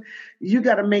talk to. You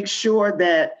got to make sure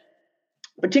that,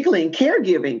 particularly in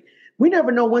caregiving, we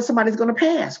never know when somebody's going to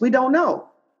pass. We don't know.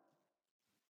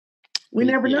 We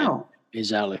never know.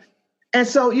 Exactly. And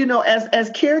so, as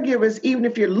caregivers, even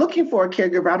if you're looking for a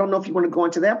caregiver, I don't know if you want to go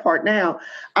into that part now.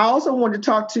 I also want to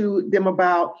talk to them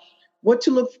about what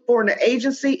to look for in an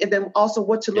agency and then also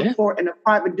what to look for in a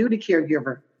private duty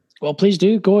caregiver. Well, please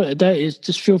do go.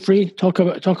 Just feel free. Talk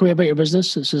away about your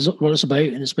business. This is what it's about,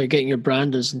 and it's about getting your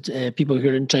brand as people who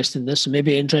are interested in this and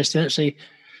maybe interested in actually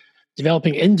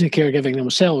developing into caregiving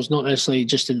themselves, not necessarily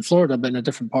just in Florida, but in a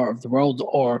different part of the world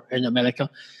or in America.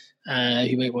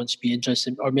 Who might want to be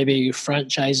interested, or maybe you're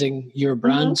franchising your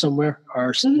brand somewhere,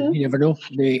 or you never know,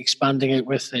 maybe expanding out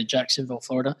with Jacksonville,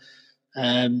 Florida.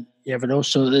 You never know.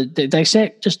 So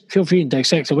dissect, just feel free and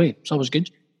dissect away. It's always good.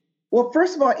 Well,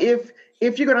 first of all, if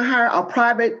you're going to hire a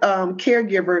private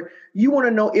caregiver, you want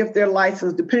to know if they're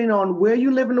licensed, depending on where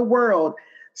you live in the world.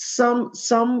 Some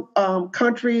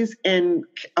countries and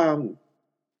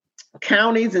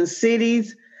counties and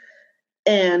cities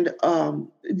and,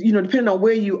 depending on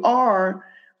where you are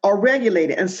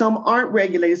regulated and some aren't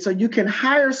regulated. So you can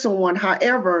hire someone.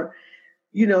 However,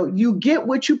 you get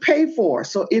what you pay for.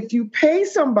 So if you pay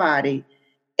somebody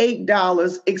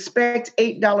 $8, expect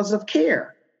 $8 of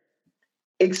care.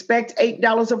 Expect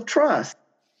 $8 of trust,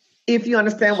 if you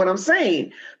understand what I'm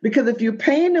saying. Because if you're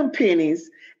paying them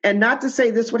pennies, and not to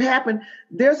say this would happen,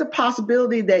 there's a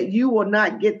possibility that you will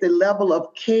not get the level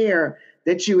of care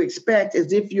that you expect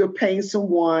as if you're paying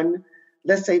someone,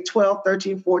 let's say $12,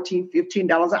 $13, $14,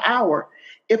 $15 an hour.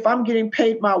 If I'm getting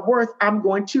paid my worth, I'm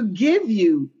going to give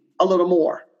you a little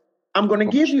more. I'm going to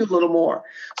give you a little more.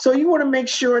 So you want to make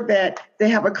sure that they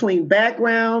have a clean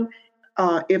background.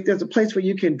 If there's a place where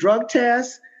you can drug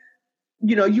test,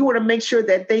 you want to make sure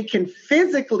that they can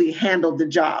physically handle the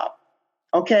job.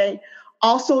 Okay.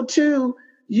 Also, too,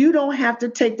 you don't have to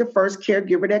take the first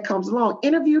caregiver that comes along.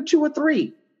 Interview two or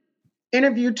three,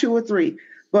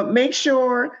 but make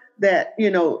sure that,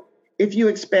 if you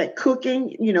expect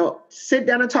cooking, sit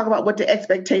down and talk about what the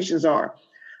expectations are.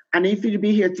 I need for you to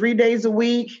be here 3 days a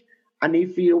week. I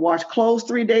need for you to wash clothes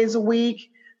 3 days a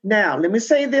week. Now, let me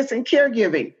say this in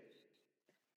caregiving.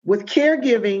 With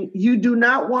caregiving, you do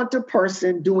not want the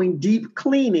person doing deep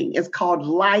cleaning. It's called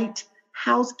light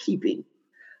housekeeping.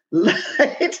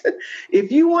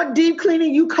 If you want deep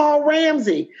cleaning, you call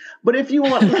Ramsey. But if you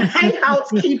want light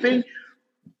housekeeping,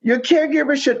 your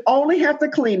caregiver should only have to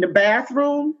clean the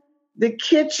bathroom, the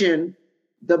kitchen,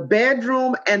 the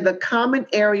bedroom, and the common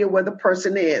area where the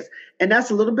person is. And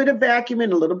that's a little bit of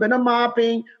vacuuming, a little bit of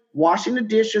mopping, washing the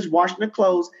dishes, washing the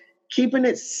clothes, keeping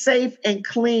it safe and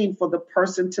clean for the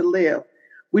person to live.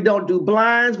 We don't do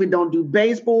blinds. We don't do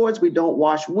baseboards. We don't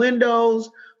wash windows.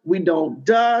 We don't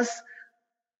dust.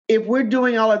 If we're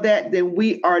doing all of that, then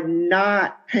we are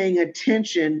not paying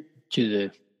attention to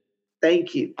the.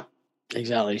 Thank you.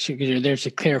 Exactly. So you're there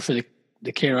to care for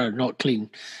the carer, not clean.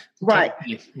 Right.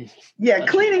 Yeah,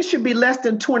 cleaning should be less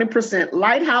than 20%.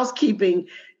 Light housekeeping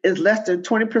is less than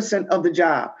 20% of the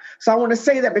job. So I want to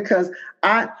say that because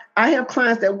I have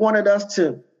clients that wanted us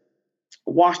to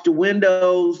wash the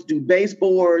windows, do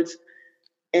baseboards.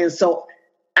 And so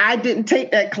I didn't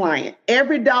take that client.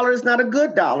 Every dollar is not a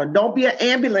good dollar. Don't be an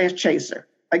ambulance chaser.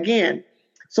 Again,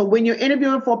 so when you're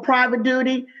interviewing for private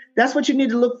duty, that's what you need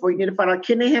to look for. You need to find out,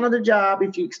 can they handle the job?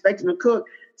 If you're expecting to cook,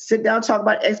 sit down, talk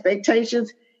about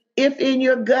expectations. If in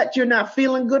your gut you're not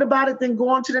feeling good about it, then go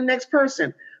on to the next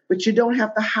person. But you don't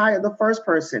have to hire the first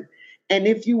person. And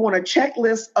if you want a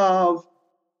checklist of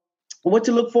what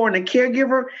to look for in a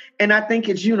caregiver, and I think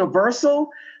it's universal,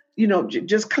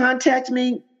 just contact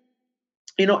me,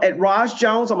 at Roz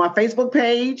Jones on my Facebook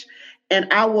page,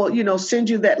 and I will, send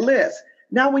you that list.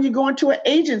 Now, when you go into an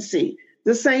agency,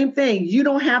 the same thing. You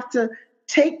don't have to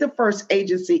take the first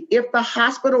agency. If the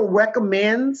hospital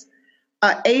recommends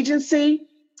an agency,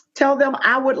 tell them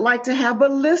I would like to have a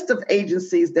list of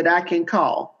agencies that I can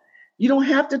call. You don't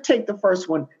have to take the first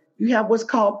one. You have what's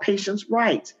called patient's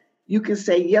rights. You can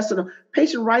say yes or no.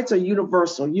 Patient rights are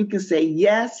universal. You can say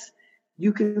yes.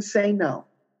 You can say no.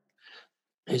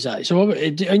 Exactly. So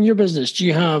in your business, do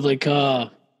you have like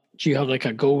a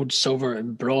gold, silver,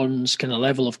 and bronze kind of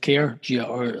level of care? Do you,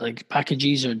 or like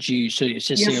packages, or do you? So it's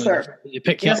just yes, sir. You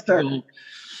pick yes, up. Sir.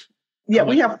 Yeah,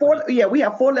 we have four. Yeah, we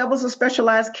have 4 levels of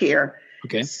specialized care.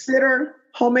 Okay. Sitter,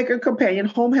 homemaker companion,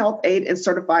 home health aide, and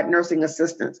certified nursing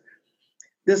assistants.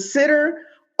 The sitter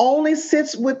only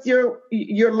sits with your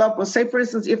loved one. Say, for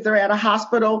instance, if they're at a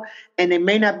hospital and they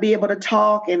may not be able to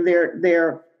talk and they're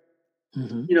there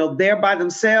by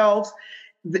themselves,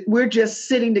 we're just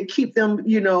sitting to keep them,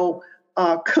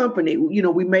 company.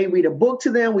 We may read a book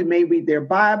to them. We may read their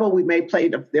Bible. We may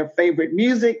play their favorite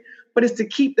music, but it's to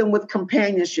keep them with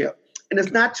companionship. And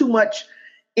it's not too much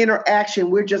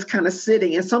interaction. We're just kind of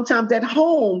sitting. And sometimes at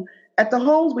the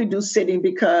homes we do sitting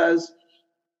because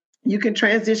you can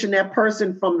transition that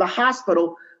person from the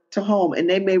hospital to home, and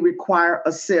they may require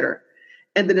a sitter.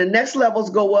 And then the next levels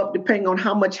go up depending on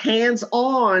how much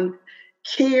hands-on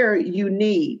care you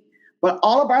need. But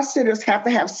all of our sitters have to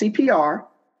have CPR.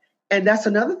 And that's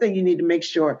another thing you need to make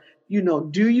sure,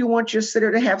 do you want your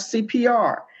sitter to have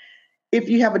CPR? If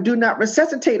you have a do not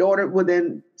resuscitate order, well,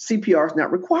 then CPR is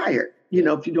not required,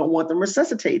 if you don't want them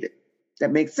resuscitated.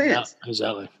 That makes sense. Yeah,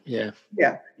 exactly. Yeah.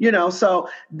 Yeah. So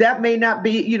that may not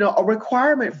be, a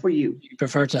requirement for you. You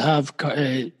prefer to have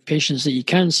patients that you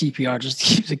can CPR just to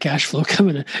keep the cash flow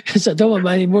coming in. Because I don't want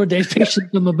any more dead patients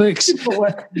in my books.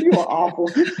 You are awful.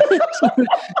 Do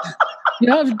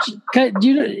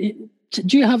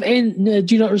you have any,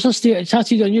 do not resuscitate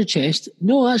tattooed on your chest?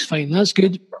 No, that's fine. That's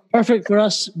good. Perfect for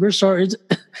us. We're sorted.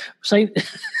 Sign.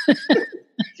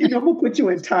 I'm going to put you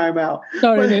in timeout.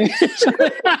 Sorry.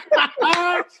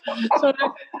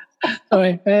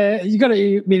 Sorry. You got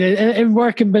to. In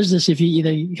work and business, if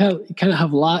you can't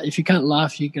have laugh. If you can't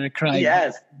laugh, you're going to cry.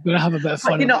 Yes. You're going to have a bit of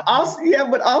fun.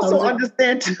 But also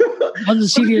understand too. On the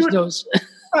serious notes.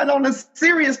 And on a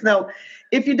serious note,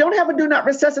 if you don't have a do not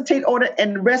resuscitate order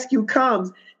and rescue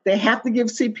comes, they have to give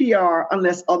CPR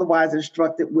unless otherwise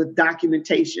instructed with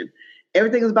documentation.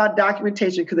 Everything is about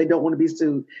documentation because they don't want to be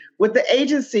sued. With the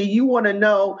agency, you want to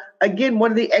know, again,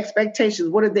 what are the expectations?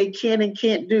 What do they can and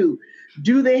can't do?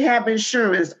 Do they have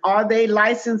insurance? Are they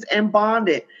licensed and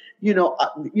bonded?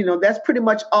 That's pretty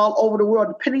much all over the world,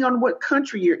 depending on what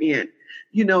country you're in.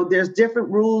 There's different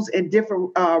rules and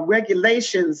different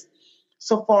regulations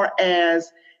so far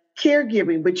as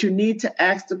caregiving, but you need to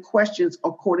ask the questions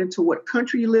according to what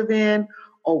country you live in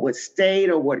or what state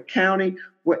or what county,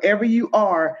 wherever you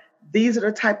are. These are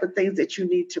the type of things that you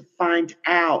need to find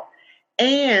out.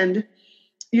 And,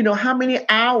 how many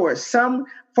hours?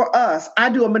 For us, I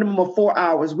do a minimum of 4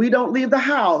 hours. We don't leave the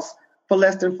house for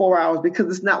less than 4 hours because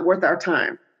it's not worth our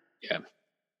time. Yeah.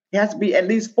 It has to be at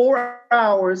least 4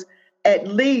 hours, at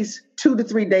least 2 to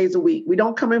 3 days a week. We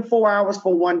don't come in 4 hours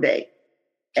for one day.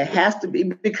 It has to be,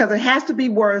 because it has to be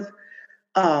worth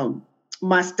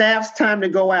my staff's time to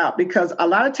go out, because a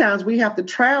lot of times we have to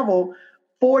travel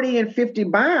 40 and 50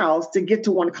 miles to get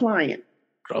to one client.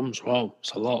 Crumbs, wow,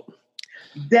 it's a lot.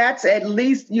 That's at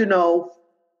least,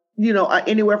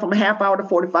 anywhere from a half hour to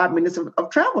 45 minutes of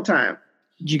travel time.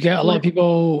 Do you get a lot of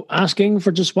people asking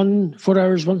for just 4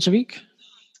 hours once a week?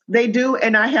 They do,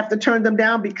 and I have to turn them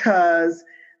down because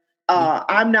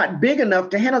I'm not big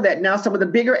enough to handle that. Now, some of the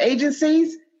bigger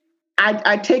agencies,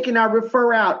 I take and I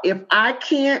refer out. If I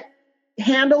can't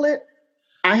handle it,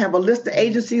 I have a list of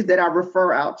agencies that I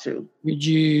refer out to. Would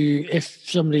you, if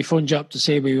somebody phoned you up to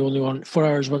say we only want 4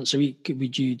 hours once a week,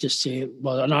 would you just say,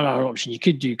 well, another option you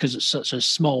could do, because it's such a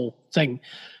small thing,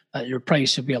 your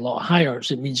price would be a lot higher.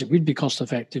 So it means it would be cost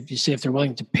effective. You say if they're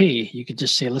willing to pay, you could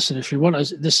just say, listen, if you want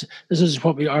us, this is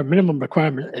what our minimum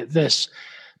requirement at this.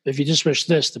 But if you just wish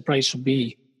this, the price will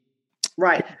be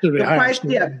right. The price,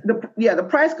 the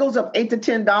price goes up $8 to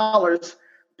 $10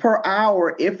 per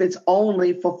hour if it's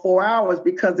only for 4 hours,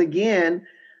 because again,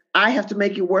 I have to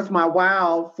make it worth my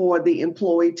while for the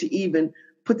employee to even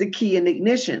put the key in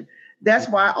ignition. That's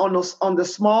why on the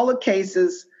smaller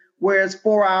cases where it's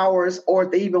 4 hours, or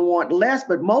if they even want less,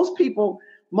 but most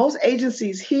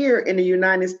agencies here in the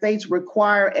United States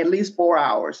require at least 4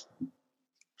 hours,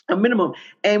 a minimum.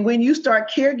 And when you start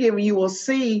caregiving, you will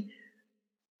see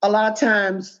a lot of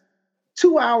times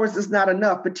 2 hours is not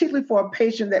enough, particularly for a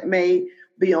patient that may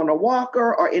be on a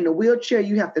walker or in a wheelchair.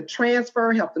 You have to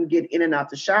transfer, help them get in and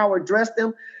out the shower, dress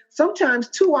them. Sometimes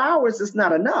 2 hours is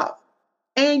not enough.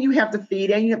 And you have to feed,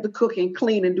 and you have to cook and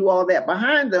clean and do all that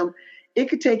behind them. It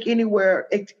could take anywhere,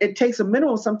 it takes a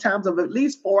minimum sometimes of at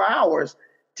least 4 hours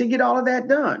to get all of that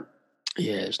done.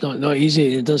 Yeah, it's not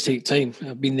easy. It does take time.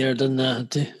 I've been there, done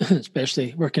that,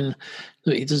 especially working.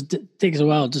 It does takes a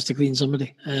while just to clean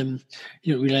somebody. You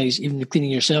don't realise even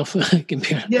cleaning yourself can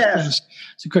be it's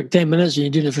a quick 10 minutes and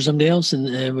you're doing it for somebody else,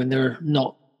 and when they're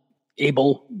not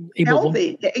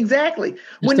healthy. Exactly.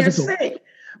 When difficult. They're sick.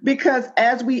 Because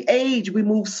as we age, we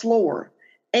move slower.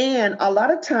 And a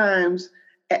lot of times,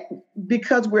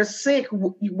 because we're sick,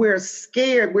 we're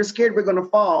scared. We're scared we're going to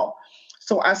fall.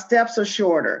 So our steps are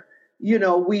shorter.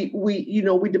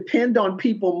 We depend on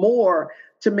people more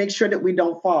to make sure that we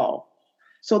don't fall.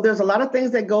 So there's a lot of things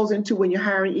that goes into when you're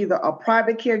hiring either a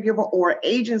private caregiver or an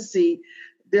agency.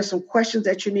 There's some questions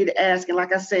that you need to ask. And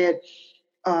like I said,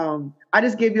 I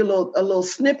just gave you a little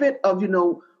snippet of,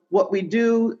 what we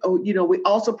do. We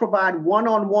also provide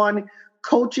one-on-one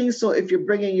coaching. So if you're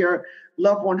bringing your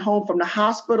loved one home from the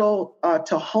hospital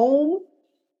to home,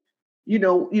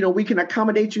 we can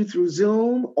accommodate you through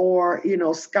Zoom or,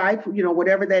 Skype,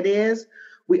 whatever that is.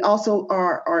 We also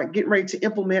are getting ready to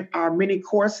implement our mini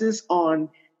courses on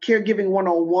Caregiving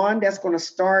 101. That's going to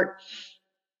start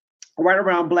right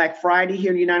around Black Friday here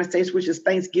in the United States, which is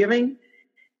Thanksgiving.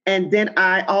 And then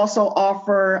I also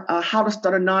offer how to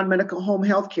start a non-medical home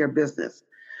healthcare business.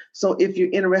 So if you're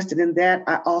interested in that,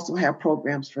 I also have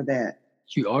programs for that.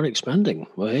 You are expanding.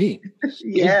 Well, hey.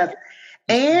 Yes.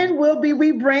 And we'll be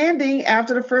rebranding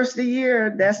after the first of the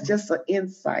year. That's just an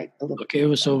insight.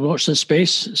 Okay, so watch this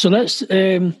space. So let's...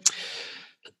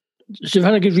 So we've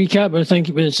had a good recap, but thank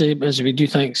you, as we do,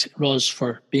 thanks, Ros,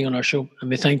 for being on our show. And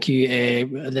we thank you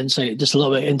the insight just a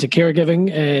little bit into caregiving.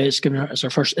 It's our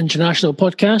first international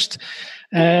podcast.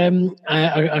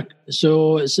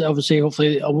 So it's obviously,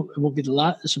 hopefully, it won't be the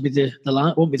last. This will be the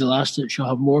last. Won't be the last. She'll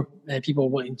have more people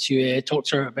wanting to talk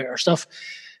to her about her stuff,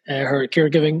 her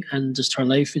caregiving, and just her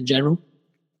life in general.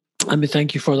 And we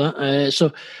thank you for that.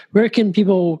 So where can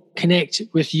people connect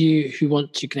with you who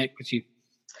want to connect with you?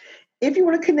 If you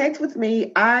want to connect with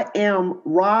me, I am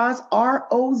Roz,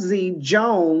 R-O-Z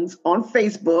Jones on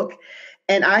Facebook.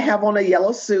 And I have on a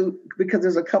yellow suit because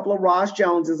there's a couple of Roz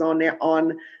Joneses on there.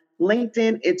 On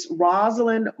LinkedIn, it's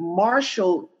Rosalind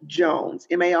Marshall Jones,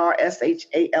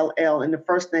 M-A-R-S-H-A-L-L. And the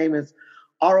first name is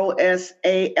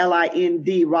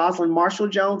R-O-S-A-L-I-N-D, Rosalind Marshall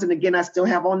Jones. And again, I still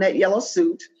have on that yellow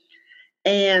suit.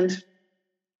 And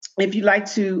if you'd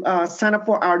like to sign up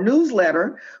for our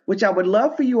newsletter, which I would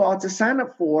love for you all to sign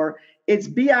up for, it's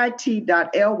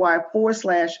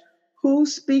bit.ly/Who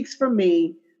Speaks for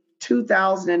Me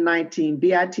 2019,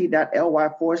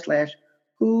 bit.ly/Who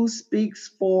Speaks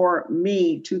for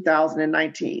Me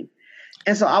 2019.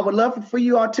 And so I would love for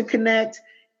you all to connect.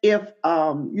 If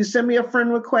you send me a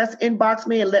friend request, inbox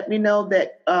me and let me know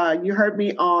that you heard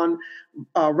me on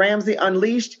Ramsey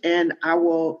Unleashed, and I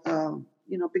will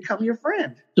become your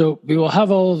friend. So we will have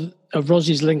all of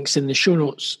Rosie's links in the show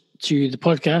notes to the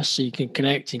podcast, so you can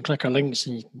connect and click our links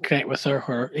and you can connect with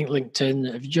her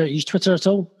LinkedIn. Have you used Twitter at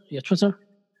all? You have Twitter?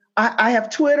 I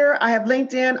have Twitter, I have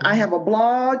LinkedIn, I have a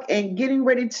blog, and getting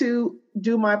ready to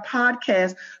do my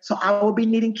podcast. So I will be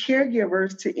needing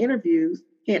caregivers to interview.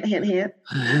 Hint, hint, hint.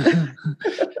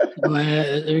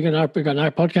 We got our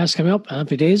podcast coming up.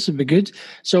 Happy days, it'll be good.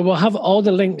 So we'll have all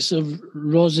the links of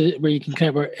Rosie where you can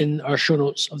connect her in our show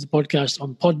notes of the podcast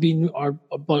on Podbean. Our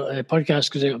podcast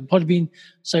goes out on Podbean.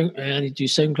 I need to do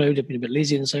SoundCloud. I've been a bit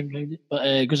lazy in SoundCloud, but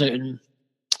it goes out on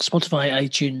Spotify,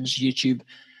 iTunes, YouTube,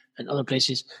 and other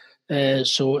places.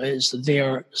 So it's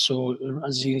there. So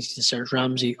as you need to search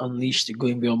Ramsey Unleashed,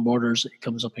 Going Beyond Borders, it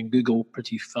comes up in Google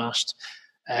pretty fast.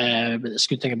 But that's a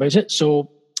good thing about it.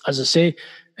 So as I say,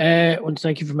 I want to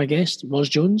thank you for my guest, Ros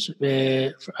Jones,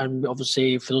 and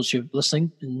obviously for those who are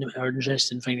listening and are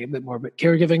interested in finding a bit more about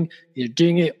caregiving, either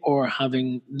doing it or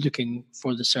looking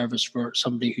for the service for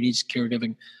somebody who needs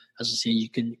caregiving. As I say, you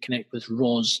can connect with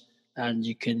Ros and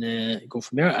you can go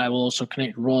from there. I will also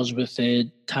connect Ros with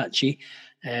Tachi,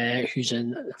 who's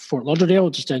in Fort Lauderdale,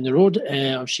 just down the road.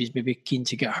 She's maybe keen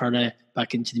to get her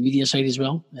back into the media side as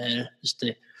well, just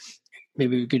to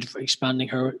maybe good for expanding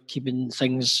her, keeping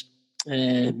things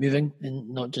moving, and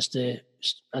not just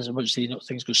as I would say, not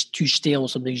things go too stale.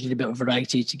 Sometimes you need a bit of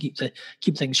variety to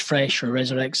keep things fresh, or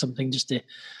resurrect something just to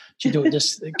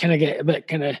just kind of get a bit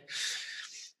kind of.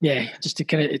 Yeah, just to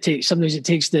kind of sometimes it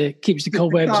keeps the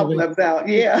cobwebs out.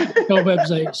 Yeah,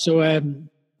 cobwebs out. So,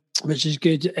 which is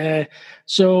good.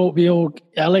 So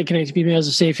I like connecting people. As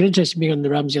I say, if you're interested in being on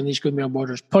the Ramsey Unleashed Going Beyond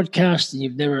Borders podcast, and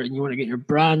you want to get your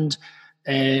brand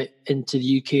into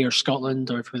the UK or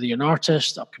Scotland, or whether you're an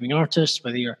artist, upcoming artist,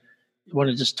 whether you want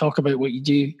to just talk about what you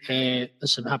do,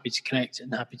 listen, I'm happy to connect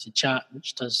and happy to chat.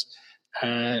 Which does.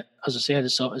 As I said,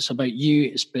 it's about you.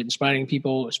 It's about inspiring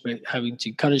people. It's about having to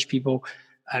encourage people.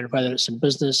 And whether it's in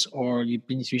business or you've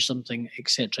been through something,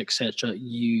 etc.,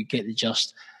 you get the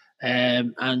gist.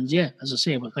 And yeah, as I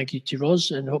say, well, thank you to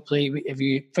Ros, and hopefully, if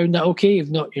you found that okay, if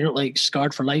not, you're not like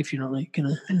scarred for life. You're not like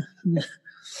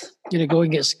gonna go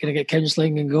and get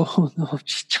counselling and go, oh no,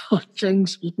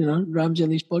 Jinx, Ramsey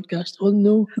Unleashed podcast. Oh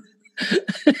no.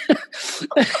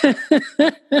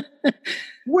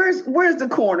 Where's the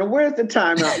corner? Where's the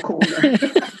timeout corner?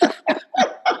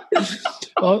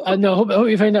 Well, no, I hope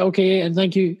you find that okay, and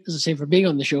thank you, as I say, for being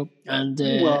on the show. And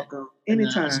you're welcome.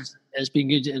 Anytime. It's been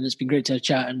good, and it's been great to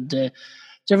chat. And to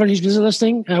everyone who's been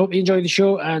listening, I hope you enjoyed the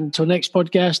show. And until next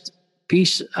podcast,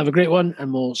 peace. Have a great one,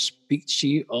 and we'll speak to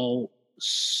you all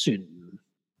soon.